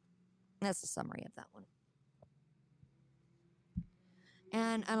 That's a summary of that one.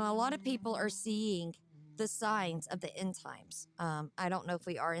 And a lot of people are seeing the signs of the end times. I don't know if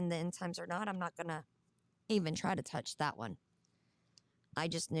we are in the end times or not. I'm not going to even try to touch that one. I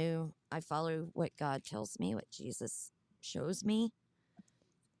just knew I follow what God tells me, what Jesus shows me.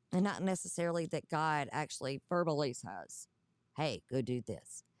 And not necessarily that God actually verbally says, "Hey, go do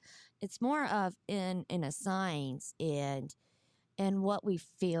this." It's more of in a signs and what we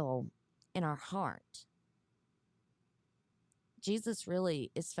feel in our heart. Jesus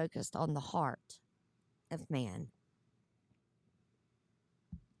really is focused on the heart of man.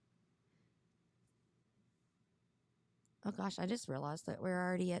 Oh gosh, I just realized that we're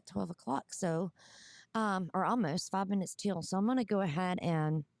already at 12 o'clock. So, or almost 5 minutes till. So I'm going to go ahead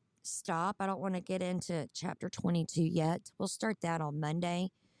and stop. I don't want to get into chapter 22 yet. We'll start that on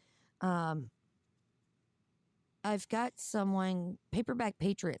Monday. I've got someone, Paperback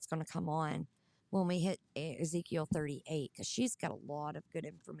Patriot's going to come on when we hit Ezekiel 38, because she's got a lot of good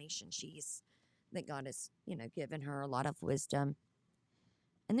information. That God has, given her a lot of wisdom.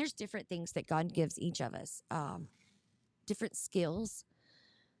 And there's different things that God gives each of us, different skills.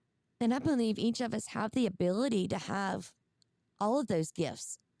 And I believe each of us have the ability to have all of those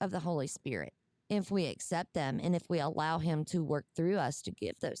gifts of the Holy Spirit if we accept them and if we allow Him to work through us to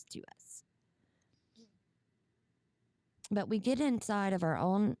give those to us. But we get inside of our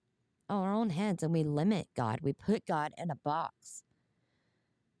own heads and we limit God. We put God in a box.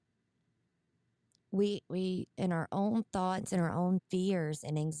 We in our own thoughts and our own fears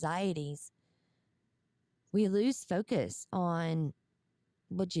and anxieties, we lose focus on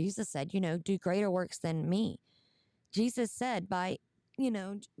what Jesus said, do greater works than me. Jesus said by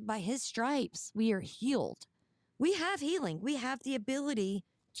His stripes, we are healed. We have healing. We have the ability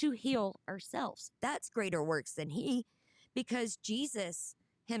to heal ourselves. That's greater works than He, because Jesus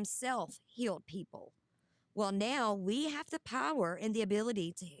Himself healed people. Well, now we have the power and the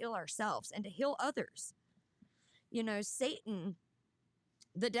ability to heal ourselves and to heal others. Satan,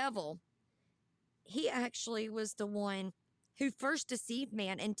 the devil, he actually was the one who first deceived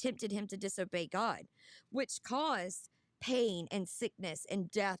man and tempted him to disobey God, which caused pain and sickness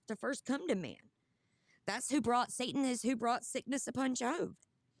and death to first come to man. That's Satan is who brought sickness upon Job.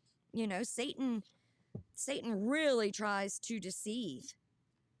 You know, Satan really tries to deceive.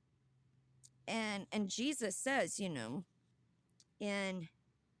 And Jesus says, you know, in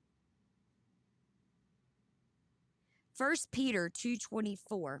 1 Peter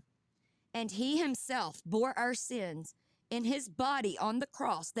 2:24, and he himself bore our sins in his body on the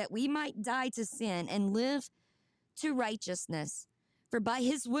cross, that we might die to sin and live to righteousness. For by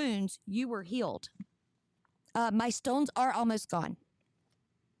his wounds you were healed. My stones are almost gone.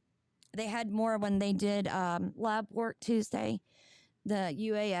 They had more when they did lab work Tuesday. The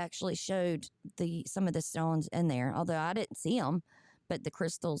UA actually showed some of the stones in there, although I didn't see them, but the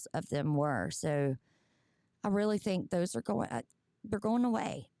crystals of them were. So I really think those are they're going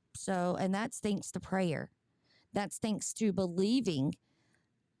away. So, and that's thanks to prayer. That's thanks to believing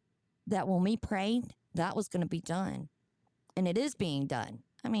that when we prayed, that was going to be done. And it is being done.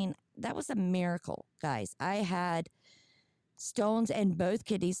 I mean, that was a miracle, guys. I had stones in both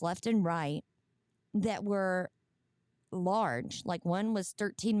kidneys, left and right, that were large. Like one was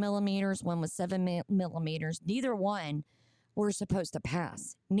 13 millimeters, one was 7 millimeters. Neither one were supposed to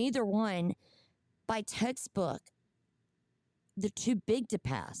pass. Neither one, by textbook, they're too big to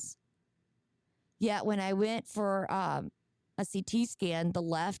pass. Yet when I went for a CT scan, the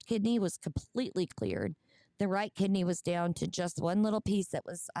left kidney was completely cleared. The right kidney was down to just one little piece that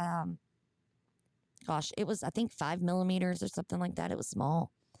was, it was, I think, 5 millimeters or something like that. It was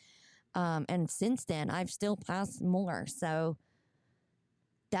small. And since then, I've still passed more. So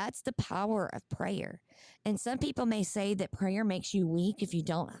that's the power of prayer. And some people may say that prayer makes you weak if you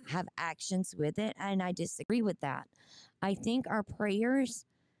don't have actions with it. And I disagree with that. I think our prayers,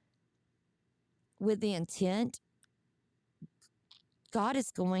 with the intent, God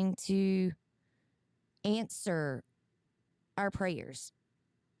is going to answer our prayers.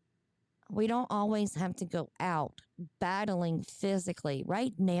 We don't always have to go out battling physically.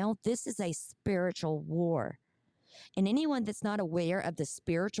 Right now, this is a spiritual war. And anyone that's not aware of the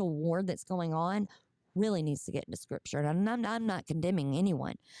spiritual war that's going on really needs to get into scripture. And I'm not condemning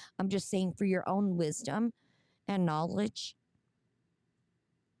anyone. I'm just saying, for your own wisdom and knowledge,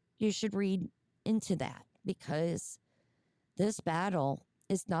 you should read into that, because this battle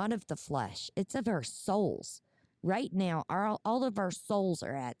is not of the flesh. It's of our souls. Right now, all of our souls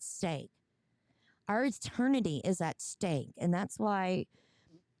are at stake. Our eternity is at stake. And that's why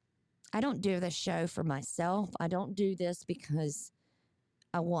I don't do this show for myself. I don't do this because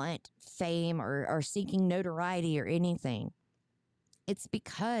I want fame or seeking notoriety or anything. It's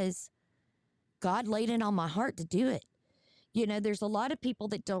because God laid it on my heart to do it. You know, there's a lot of people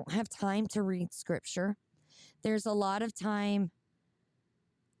that don't have time to read scripture. There's a lot of time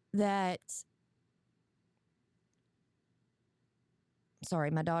that...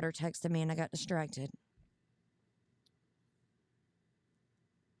 Sorry, my daughter texted me and I got distracted.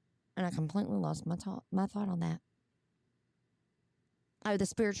 And I completely lost my thought on that. Oh, the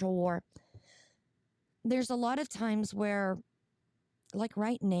spiritual war. There's a lot of times where, like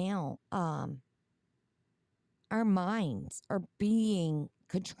right now, our minds are being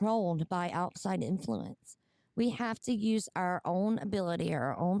controlled by outside influence. We have to use our own ability,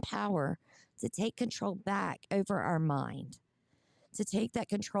 our own power, to take control back over our mind, to take that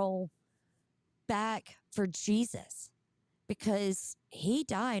control back for Jesus, because he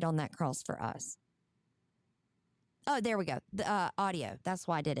died on that cross for us. Oh, there we go. The audio. That's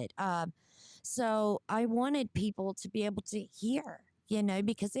why I did it. So I wanted people to be able to hear, you know,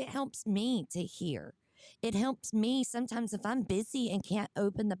 because it helps me to hear. It helps me sometimes, if I'm busy and can't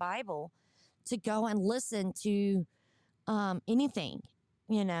open the Bible, to go and listen to anything,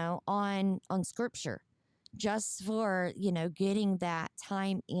 you know, on scripture, just for, you know, getting that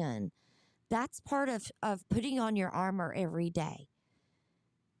time in. That's part of putting on your armor every day.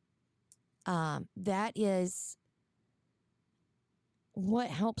 That is what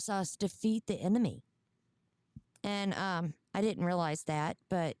helps us defeat the enemy. And I didn't realize that,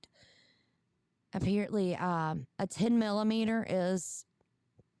 but apparently a 10 millimeter is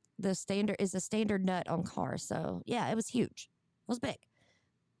a standard nut on cars. So yeah, it was huge. It was big.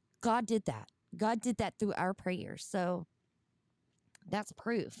 God did that. God did that through our prayers. So that's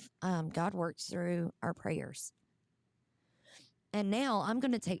proof. God works through our prayers. And now I'm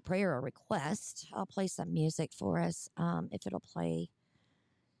going to take prayer or request. I'll play some music for us, if it'll play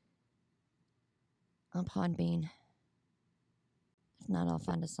on Podbean. If not, I'll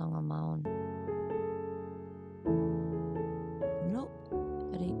find a song on my own.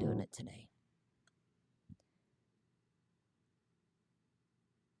 Nope, it ain't doing it today.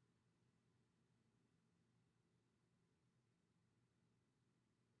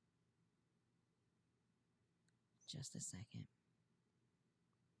 Just a second.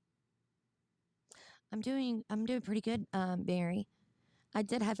 I'm doing pretty good, Mary. I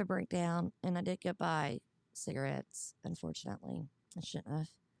did have a breakdown and I did go buy cigarettes, unfortunately. I shouldn't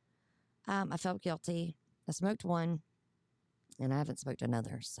have. I felt guilty. I smoked one and I haven't smoked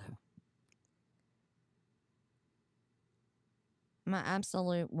another, so my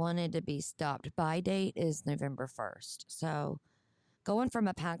absolute wanted to be stopped by date is November 1st. So going from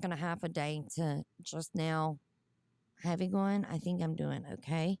a pack and a half a day to just now having one, I think I'm doing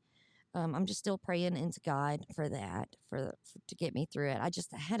okay. I'm just still praying into God for that, to get me through it. I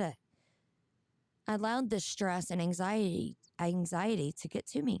allowed the stress and anxiety to get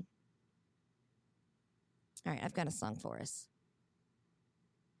to me. All right, I've got a song for us.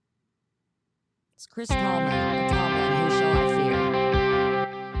 It's Chris Tomlin, Who Shall I Fear?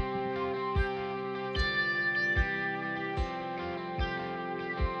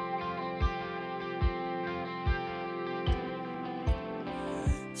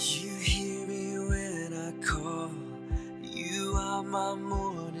 You hear me when I call. You are my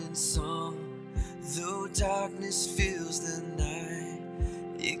morning song. Though darkness fills the night,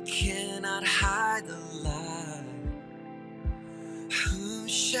 it cannot hide the light. Whom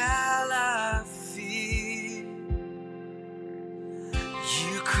shall I fear?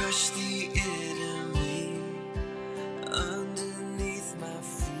 You crush the enemy underneath my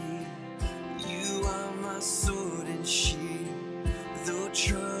feet. You are my sword and shield. Though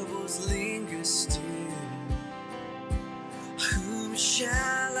troubles linger still, whom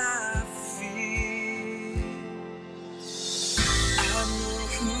shall I fear? I know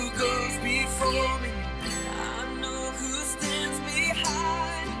who goes before me. I know who stands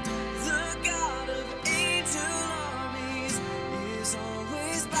behind. The God of angel armies is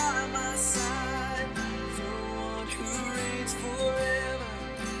always by my side. The one who reigns forever,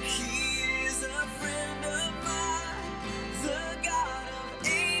 he is a friend of mine. The God of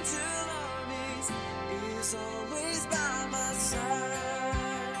angel armies is always by my side.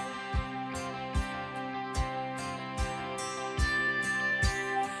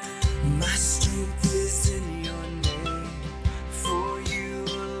 My strength is in your name, for you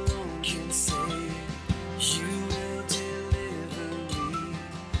alone can save. You will deliver me,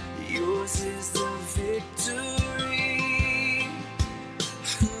 yours is the victory.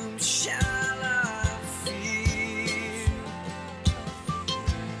 Whom shall I fear?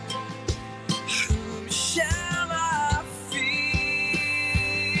 Whom shall I fear?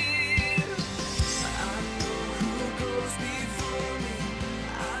 I know who goes before me.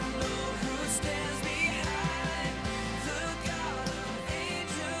 I know who stands behind. The God of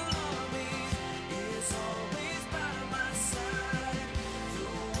angel armies is always by my side. The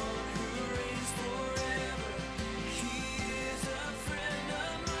one who reigns forever, he is a friend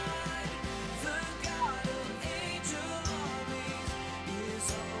of mine. The God of angel armies is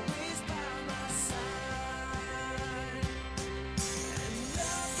always by my side. And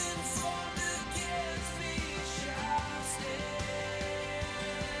nothing formed against me shall stand.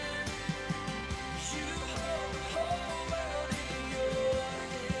 You hold the whole world in your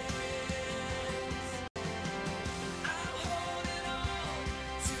hands. I'm holding on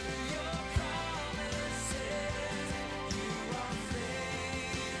to your promises. You are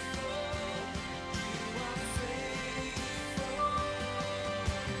faithful. You are faithful.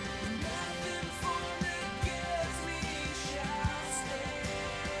 Nothing formed against me shall stand.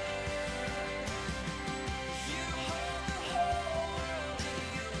 You hold the whole world in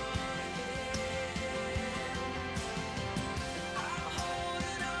your hands. I'm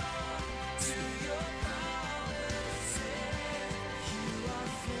holding on to your promises. You are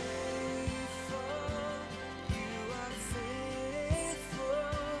faithful. You are faithful.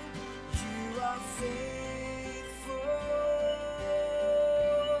 You are faithful.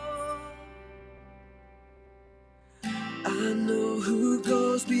 I know who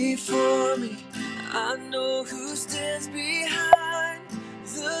goes before me. I know who stands behind.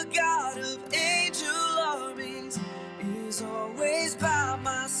 The God of angel armies is always by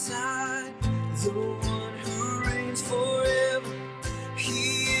my side. The one who reigns forever,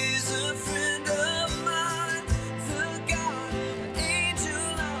 he is a friend of mine. The God of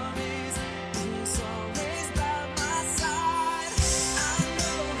angel armies is always by my side. I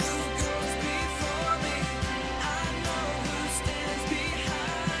know who goes before me. I know who stands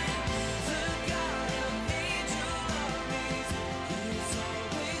behind. The God of angel armies is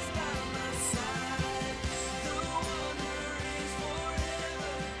always by my side. The one who reigns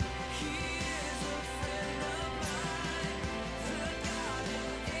forever, he is a friend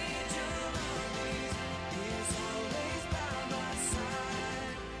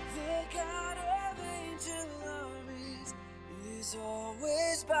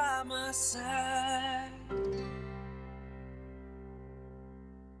always by my side.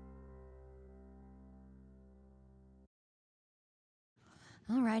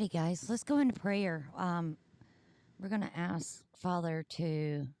 Alrighty, guys, let's go into prayer. We're going to ask Father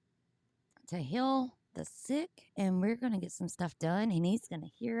to heal the sick, and we're going to get some stuff done, and He's going to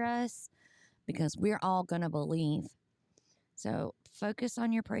hear us because we're all going to believe. So focus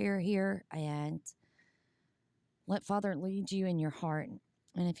on your prayer here and let Father lead you in your heart.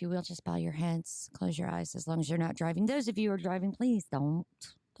 And if you will, just bow your heads, close your eyes as long as you're not driving. Those of you who are driving, please don't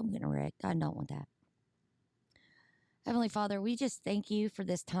get in a wreck. I don't want that. Heavenly Father, we just thank you for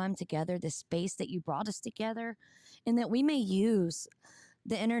this time together, this space that you brought us together, and that we may use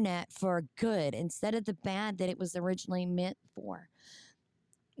the internet for good instead of the bad that it was originally meant for.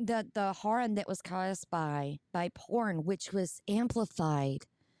 The harm that was caused by porn, which was amplified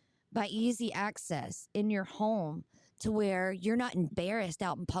by easy access in your home to where you're not embarrassed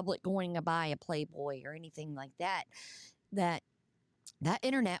out in public going to buy a Playboy or anything like that. That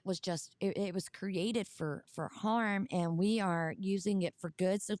internet was just, it was created for harm, and we are using it for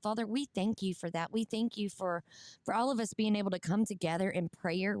good. So Father, we thank you for that. We thank you for all of us being able to come together in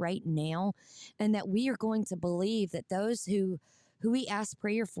prayer right now, and that we are going to believe that those who we ask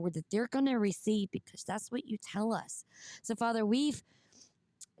prayer for, that they're going to receive, because that's what you tell us. So Father, we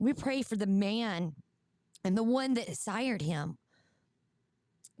pray for the man and the one that sired him,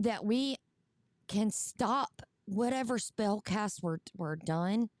 that we can stop whatever spell casts were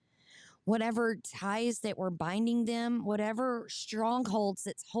done, whatever ties that were binding them, whatever strongholds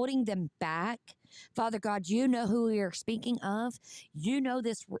that's holding them back. Father God, you know who we are speaking of. You know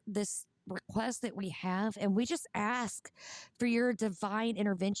this request that we have, and we just ask for your divine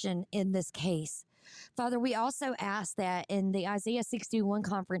intervention in this case. Father, we also ask that in the Isaiah 61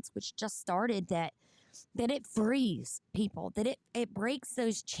 conference, which just started, that it frees people, that it breaks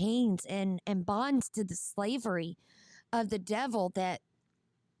those chains and bonds to the slavery of the devil, that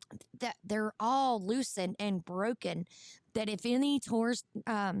they're all loosened and broken, that if any cords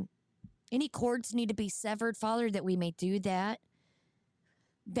need to be severed, Father, that we may do that,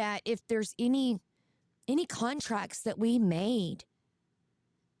 that if there's any contracts that we made,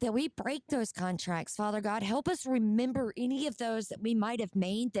 that we break those contracts. Father God, help us remember any of those that we might have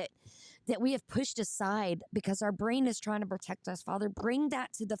made that we have pushed aside because our brain is trying to protect us. Father, bring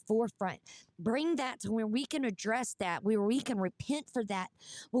that to the forefront. Bring that to where we can address that, where we can repent for that,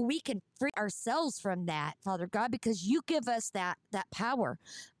 where we can free ourselves from that, Father God, because you give us that power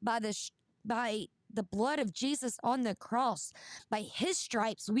by the blood of Jesus on the cross. By his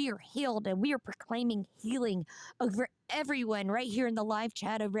stripes, we are healed, and we are proclaiming healing over everyone right here in the live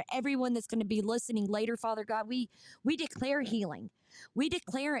chat, over everyone that's going to be listening later. Father God, we declare healing. We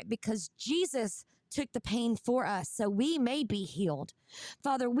declare it because Jesus took the pain for us so we may be healed.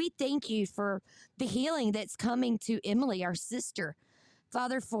 Father, we thank you for the healing that's coming to Emily, our sister.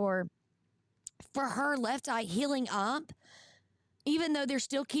 Father, for her left eye healing up, even though they're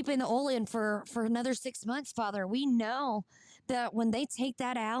still keeping the oil in for another 6 months, Father, we know that when they take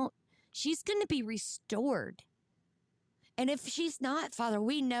that out, she's going to be restored. And if she's not, Father,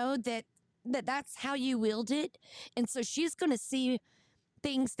 we know that that's how you willed it. And so she's going to see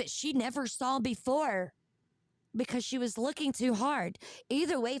things that she never saw before because she was looking too hard.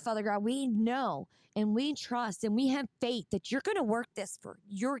 Either way, Father God, we know and we trust and we have faith that you're going to work this for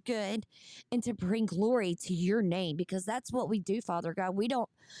your good and to bring glory to your name, because that's what we do, Father God. We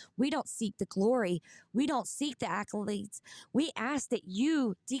don't seek the glory. We don't seek the accolades. We ask that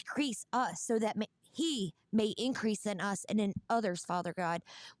you decrease us so that he may increase in us and in others, Father God.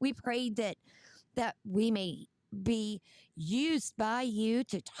 We pray that we may be used by you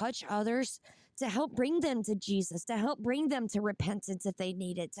to touch others, to help bring them to Jesus, to help bring them to repentance if they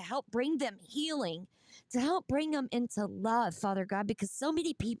need it, to help bring them healing, to help bring them into love, Father God, because so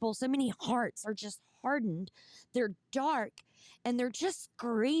many people, so many hearts are just hardened. They're dark, and they're just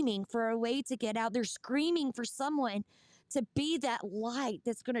screaming for a way to get out. They're screaming for someone to be that light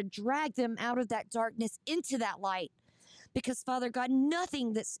that's going to drag them out of that darkness into that light. Because, Father God,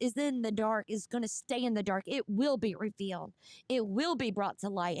 nothing that is in the dark is going to stay in the dark. It will be revealed. It will be brought to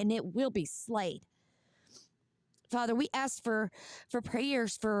light, and it will be slayed. Father, we ask for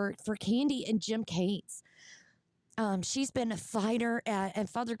prayers for Candy and Jim Cates. She's been a fighter, and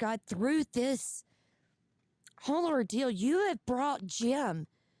Father God, through this whole ordeal, you have brought Jim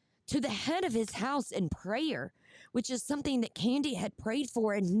to the head of his house in prayer, which is something that Candy had prayed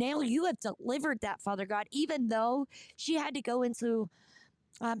for. And now you have delivered that, Father God, even though she had to go into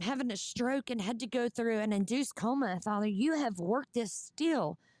having a stroke and had to go through an induced coma. Father, you have worked this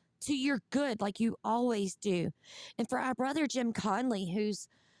still to your good, like you always do. And for our brother Jim Conley, who's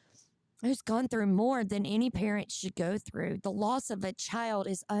gone through more than any parent should go through. The loss of a child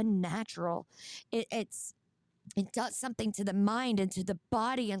is unnatural. It does something to the mind and to the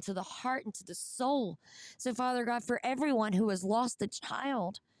body and to the heart and to the soul. So, Father God, for everyone who has lost a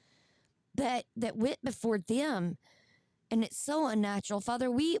child that went before them, and it's so unnatural, Father,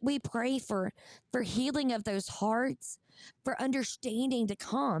 we pray for healing of those hearts, for understanding to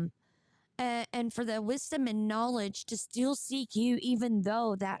come, and for the wisdom and knowledge to still seek you, even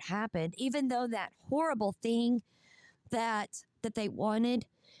though that happened, even though that horrible thing that they wanted.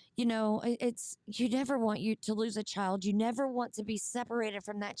 You know, it's, you never want you to lose a child. You never want to be separated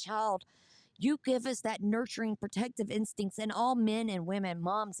from that child. You give us that nurturing, protective instincts in all men and women,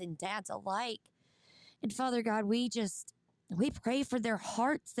 moms and dads alike. And Father God, we pray for their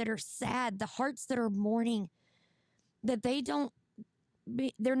hearts that are sad, the hearts that are mourning, that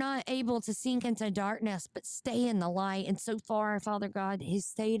they're not able to sink into darkness, but stay in the light. And so far, Father God, has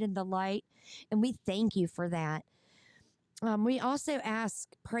stayed in the light. And we thank you for that. We also ask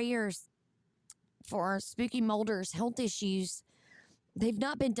prayers for Spooky Mulder's health issues. They've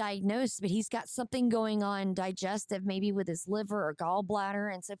not been diagnosed, but he's got something going on digestive, maybe with his liver or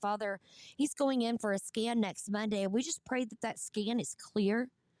gallbladder. And so, Father, he's going in for a scan next Monday. And we just pray that scan is clear,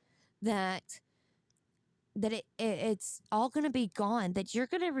 that it's all going to be gone, that you're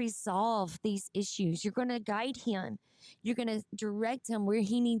going to resolve these issues. You're going to guide him. You're going to direct him where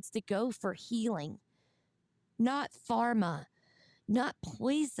he needs to go for healing. Not pharma, not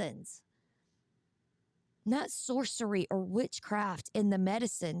poisons, not sorcery or witchcraft in the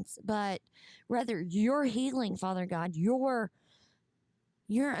medicines, but rather your healing, Father God, your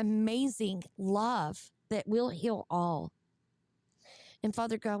amazing love that will heal all. And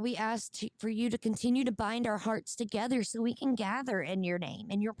Father God, we ask for you to continue to bind our hearts together so we can gather in your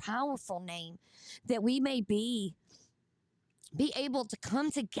name, in your powerful name, that we may be able to come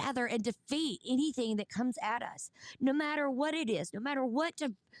together and defeat anything that comes at us, no matter what it is, no matter what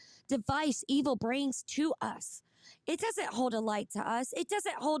device evil brings to us. It doesn't hold a light to us. It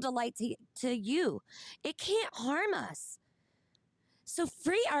doesn't hold a light to you. It can't harm us. So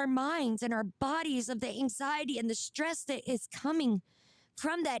free our minds and our bodies of the anxiety and the stress that is coming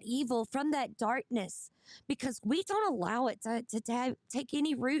from that evil, from that darkness, because we don't allow it to take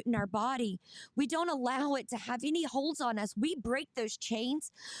any root in our body. We don't allow it to have any holds on us. We break those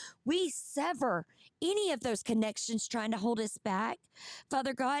chains. We sever any of those connections trying to hold us back.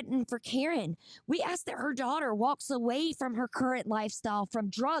 Father God, and for Karen, we ask that her daughter walks away from her current lifestyle, from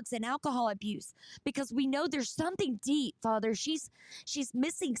drugs and alcohol abuse, because we know there's something deep, Father. She's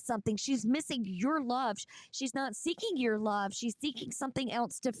missing something. She's missing your love. She's not seeking your love. She's seeking something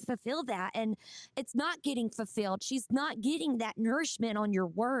else to fulfill that, and it's not getting fulfilled. She's not getting that nourishment on your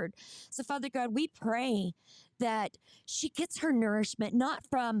word. So, Father God, we pray that she gets her nourishment not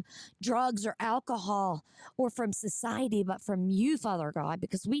from drugs or alcohol or from society, but from you, Father God,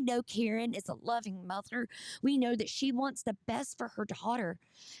 because we know Karen is a loving mother. We know that she wants the best for her daughter,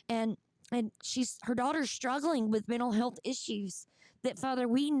 and her daughter's struggling with mental health issues that, Father,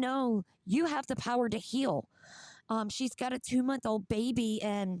 we know you have the power to heal. She's got a 2-month-old baby,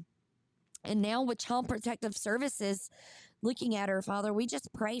 and now with Child Protective Services looking at her, Father, we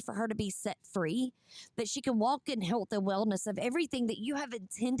just pray for her to be set free, that she can walk in health and wellness of everything that you have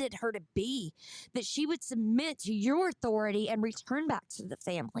intended her to be, that she would submit to your authority and return back to the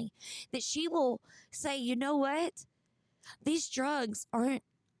family, that she will say, you know what? These drugs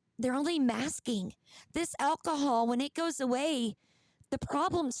they're only masking. This alcohol, when it goes away, the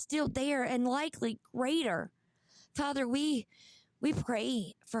problem's still there and likely greater. Father, we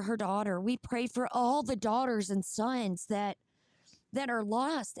pray for her daughter. We pray for all the daughters and sons that are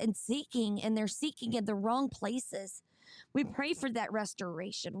lost and seeking, and they're seeking in the wrong places. We pray for that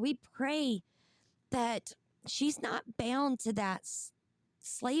restoration. We pray that she's not bound to that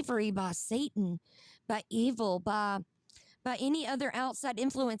slavery by Satan, by evil, by any other outside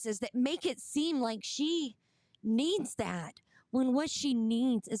influences that make it seem like she needs that, when what she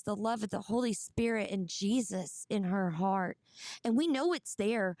needs is the love of the Holy Spirit and Jesus in her heart. And we know it's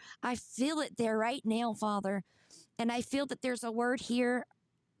there. I feel it there right now, Father. And I feel that there's a word here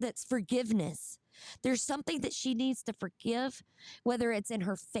that's forgiveness. There's something that she needs to forgive, whether it's in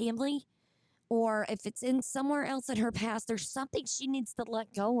her family or if it's in somewhere else in her past. There's something she needs to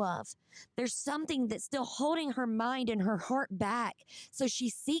let go of. There's something that's still holding her mind and her heart back. So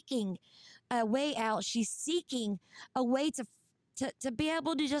she's seeking a way out. She's seeking a way to be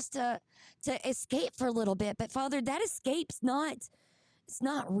able to just to escape for a little bit. But Father, that escape's it's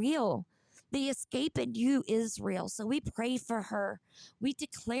not real. The escape in you is real. So we pray for her. We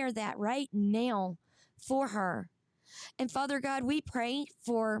declare that right now for her. And Father God, we pray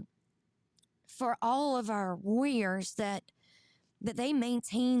for all of our warriors that they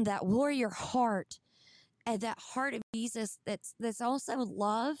maintain that warrior heart and that heart of Jesus that's also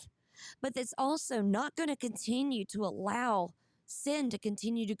love, but that's also not going to continue to allow sin to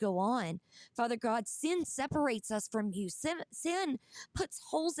continue to go on. Father God, sin separates us from you. Sin puts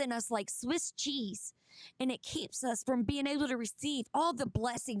holes in us like Swiss cheese, and it keeps us from being able to receive all the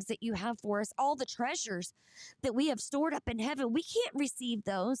blessings that you have for us, all the treasures that we have stored up in heaven. We can't receive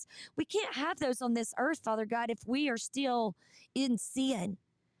those. We can't have those on this earth, Father God, if we are still in sin.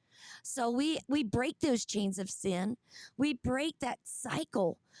 So we break those chains of sin. We break that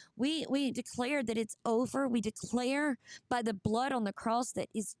cycle. We declare that it's over. We declare by the blood on the cross that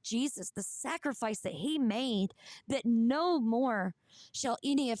is Jesus, the sacrifice that he made, that no more shall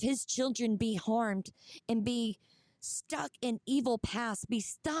any of his children be harmed and be stuck in evil past, be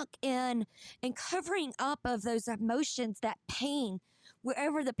stuck in and covering up of those emotions, that pain,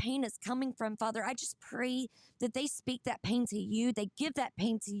 wherever the pain is coming from. Father, I just pray that they speak that pain to you, they give that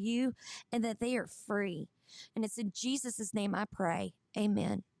pain to you, and that they are free. And it's in Jesus' name I pray.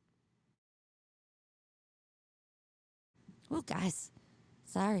 Amen. Oh, guys,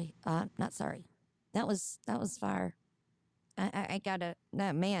 sorry. Not sorry. That was fire. I gotta,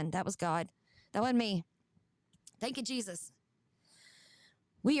 no, man, that was God. That wasn't me. Thank you, Jesus.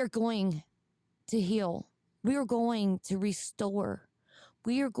 We are going to heal. We are going to restore.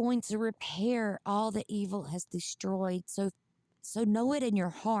 We are going to repair all the evil has destroyed. So know it in your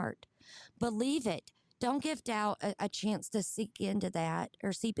heart. Believe it. Don't give doubt a chance to seep into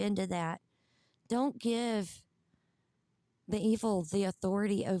that. Don't give the evil the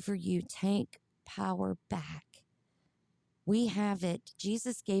authority over you. Take power back. We have it.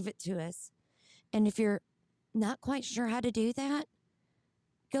 Jesus gave it to us. And if you're not quite sure how to do that,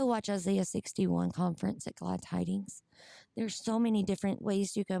 go watch Isaiah 61 conference at Glad Tidings. There's so many different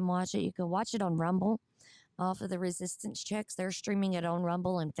ways you can watch it. You can watch it on Rumble off of the Resistance Checks. They're streaming it on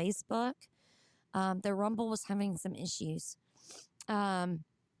Rumble and Facebook. The Rumble was having some issues.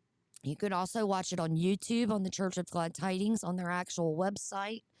 You could also watch it on YouTube, on the Church of Glad Tidings, on their actual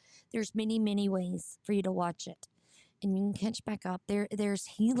website. There's many, many ways for you to watch it. And you can catch back up. There's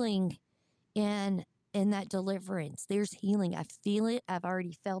healing in that deliverance. There's healing. I feel it. I've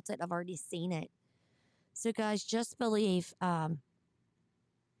already felt it. I've already seen it. So, guys, just believe. I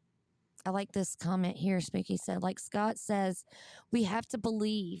like this comment here. Spooky said, like Scott says, we have to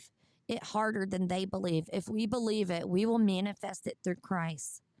believe it harder than they believe. If we believe it, we will manifest it through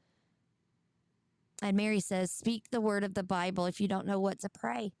Christ. And Mary says, speak the word of the Bible if you don't know what to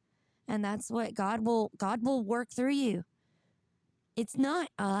pray. And that's what God will work through you. It's not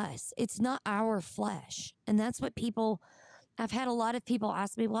us. It's not our flesh. And that's what I've had a lot of people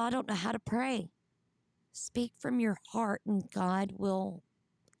ask me, well, I don't know how to pray. Speak from your heart and God will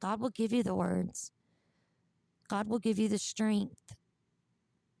give you the words. God will give you the strength.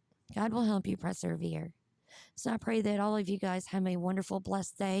 God will help you persevere. So I pray that all of you guys have a wonderful,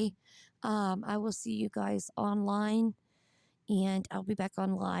 blessed day. I will see you guys online, and I'll be back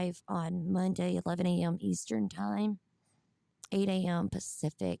on live on Monday, 11 a.m. Eastern Time, 8 a.m.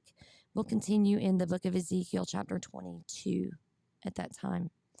 Pacific. We'll continue in the book of Ezekiel, chapter 22 at that time.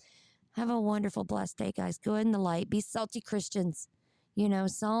 Have a wonderful, blessed day, guys. Go in the light. Be salty Christians. You know,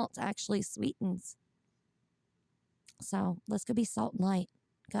 salt actually sweetens. So let's go be salt and light.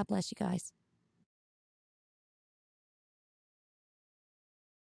 God bless you guys.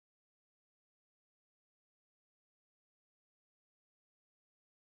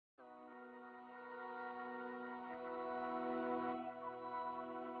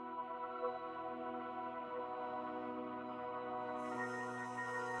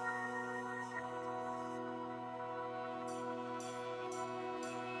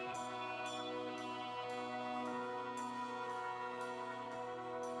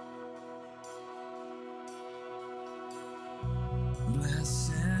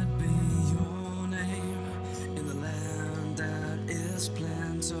 Blessed be your name in the land that is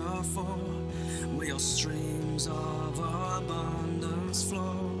plentiful, where your streams of abundance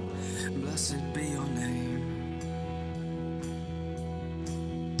flow. Blessed be your name.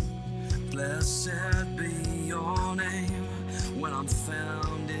 Blessed be your name when I'm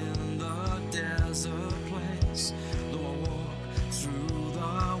found in the desert place. Though I walk through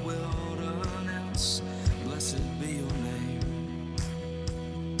the wilderness, blessed be your name.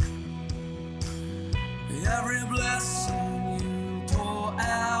 Every blessing you pour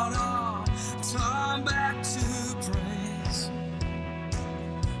out, I'll turn back to praise.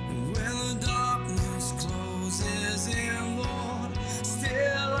 And when the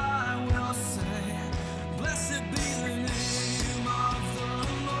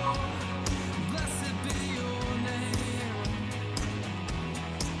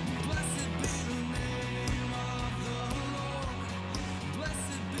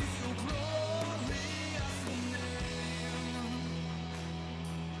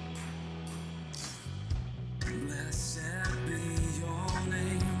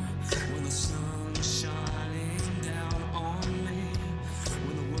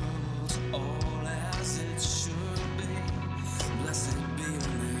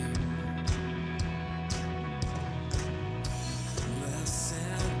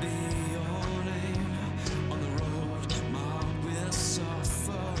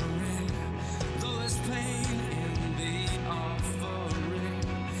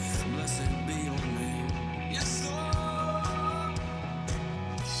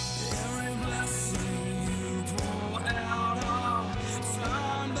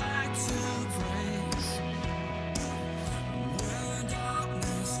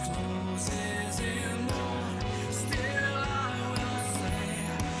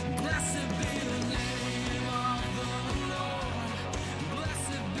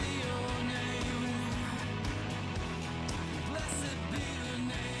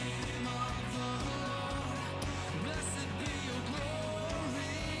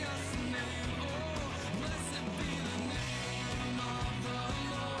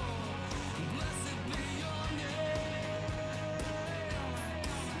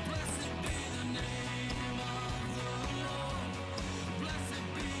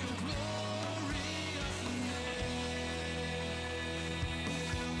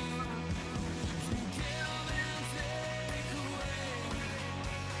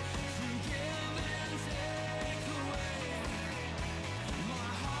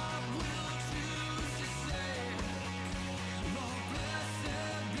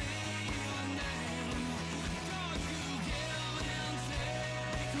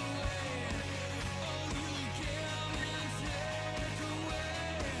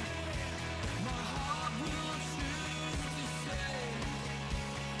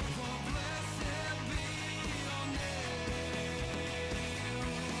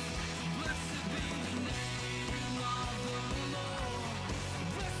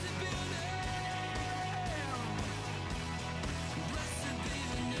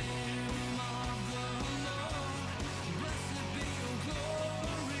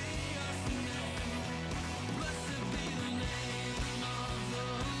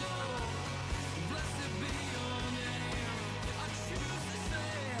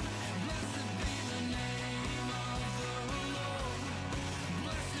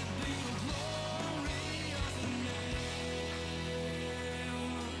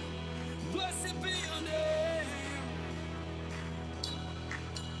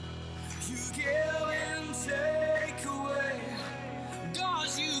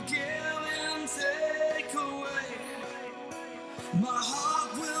my heart.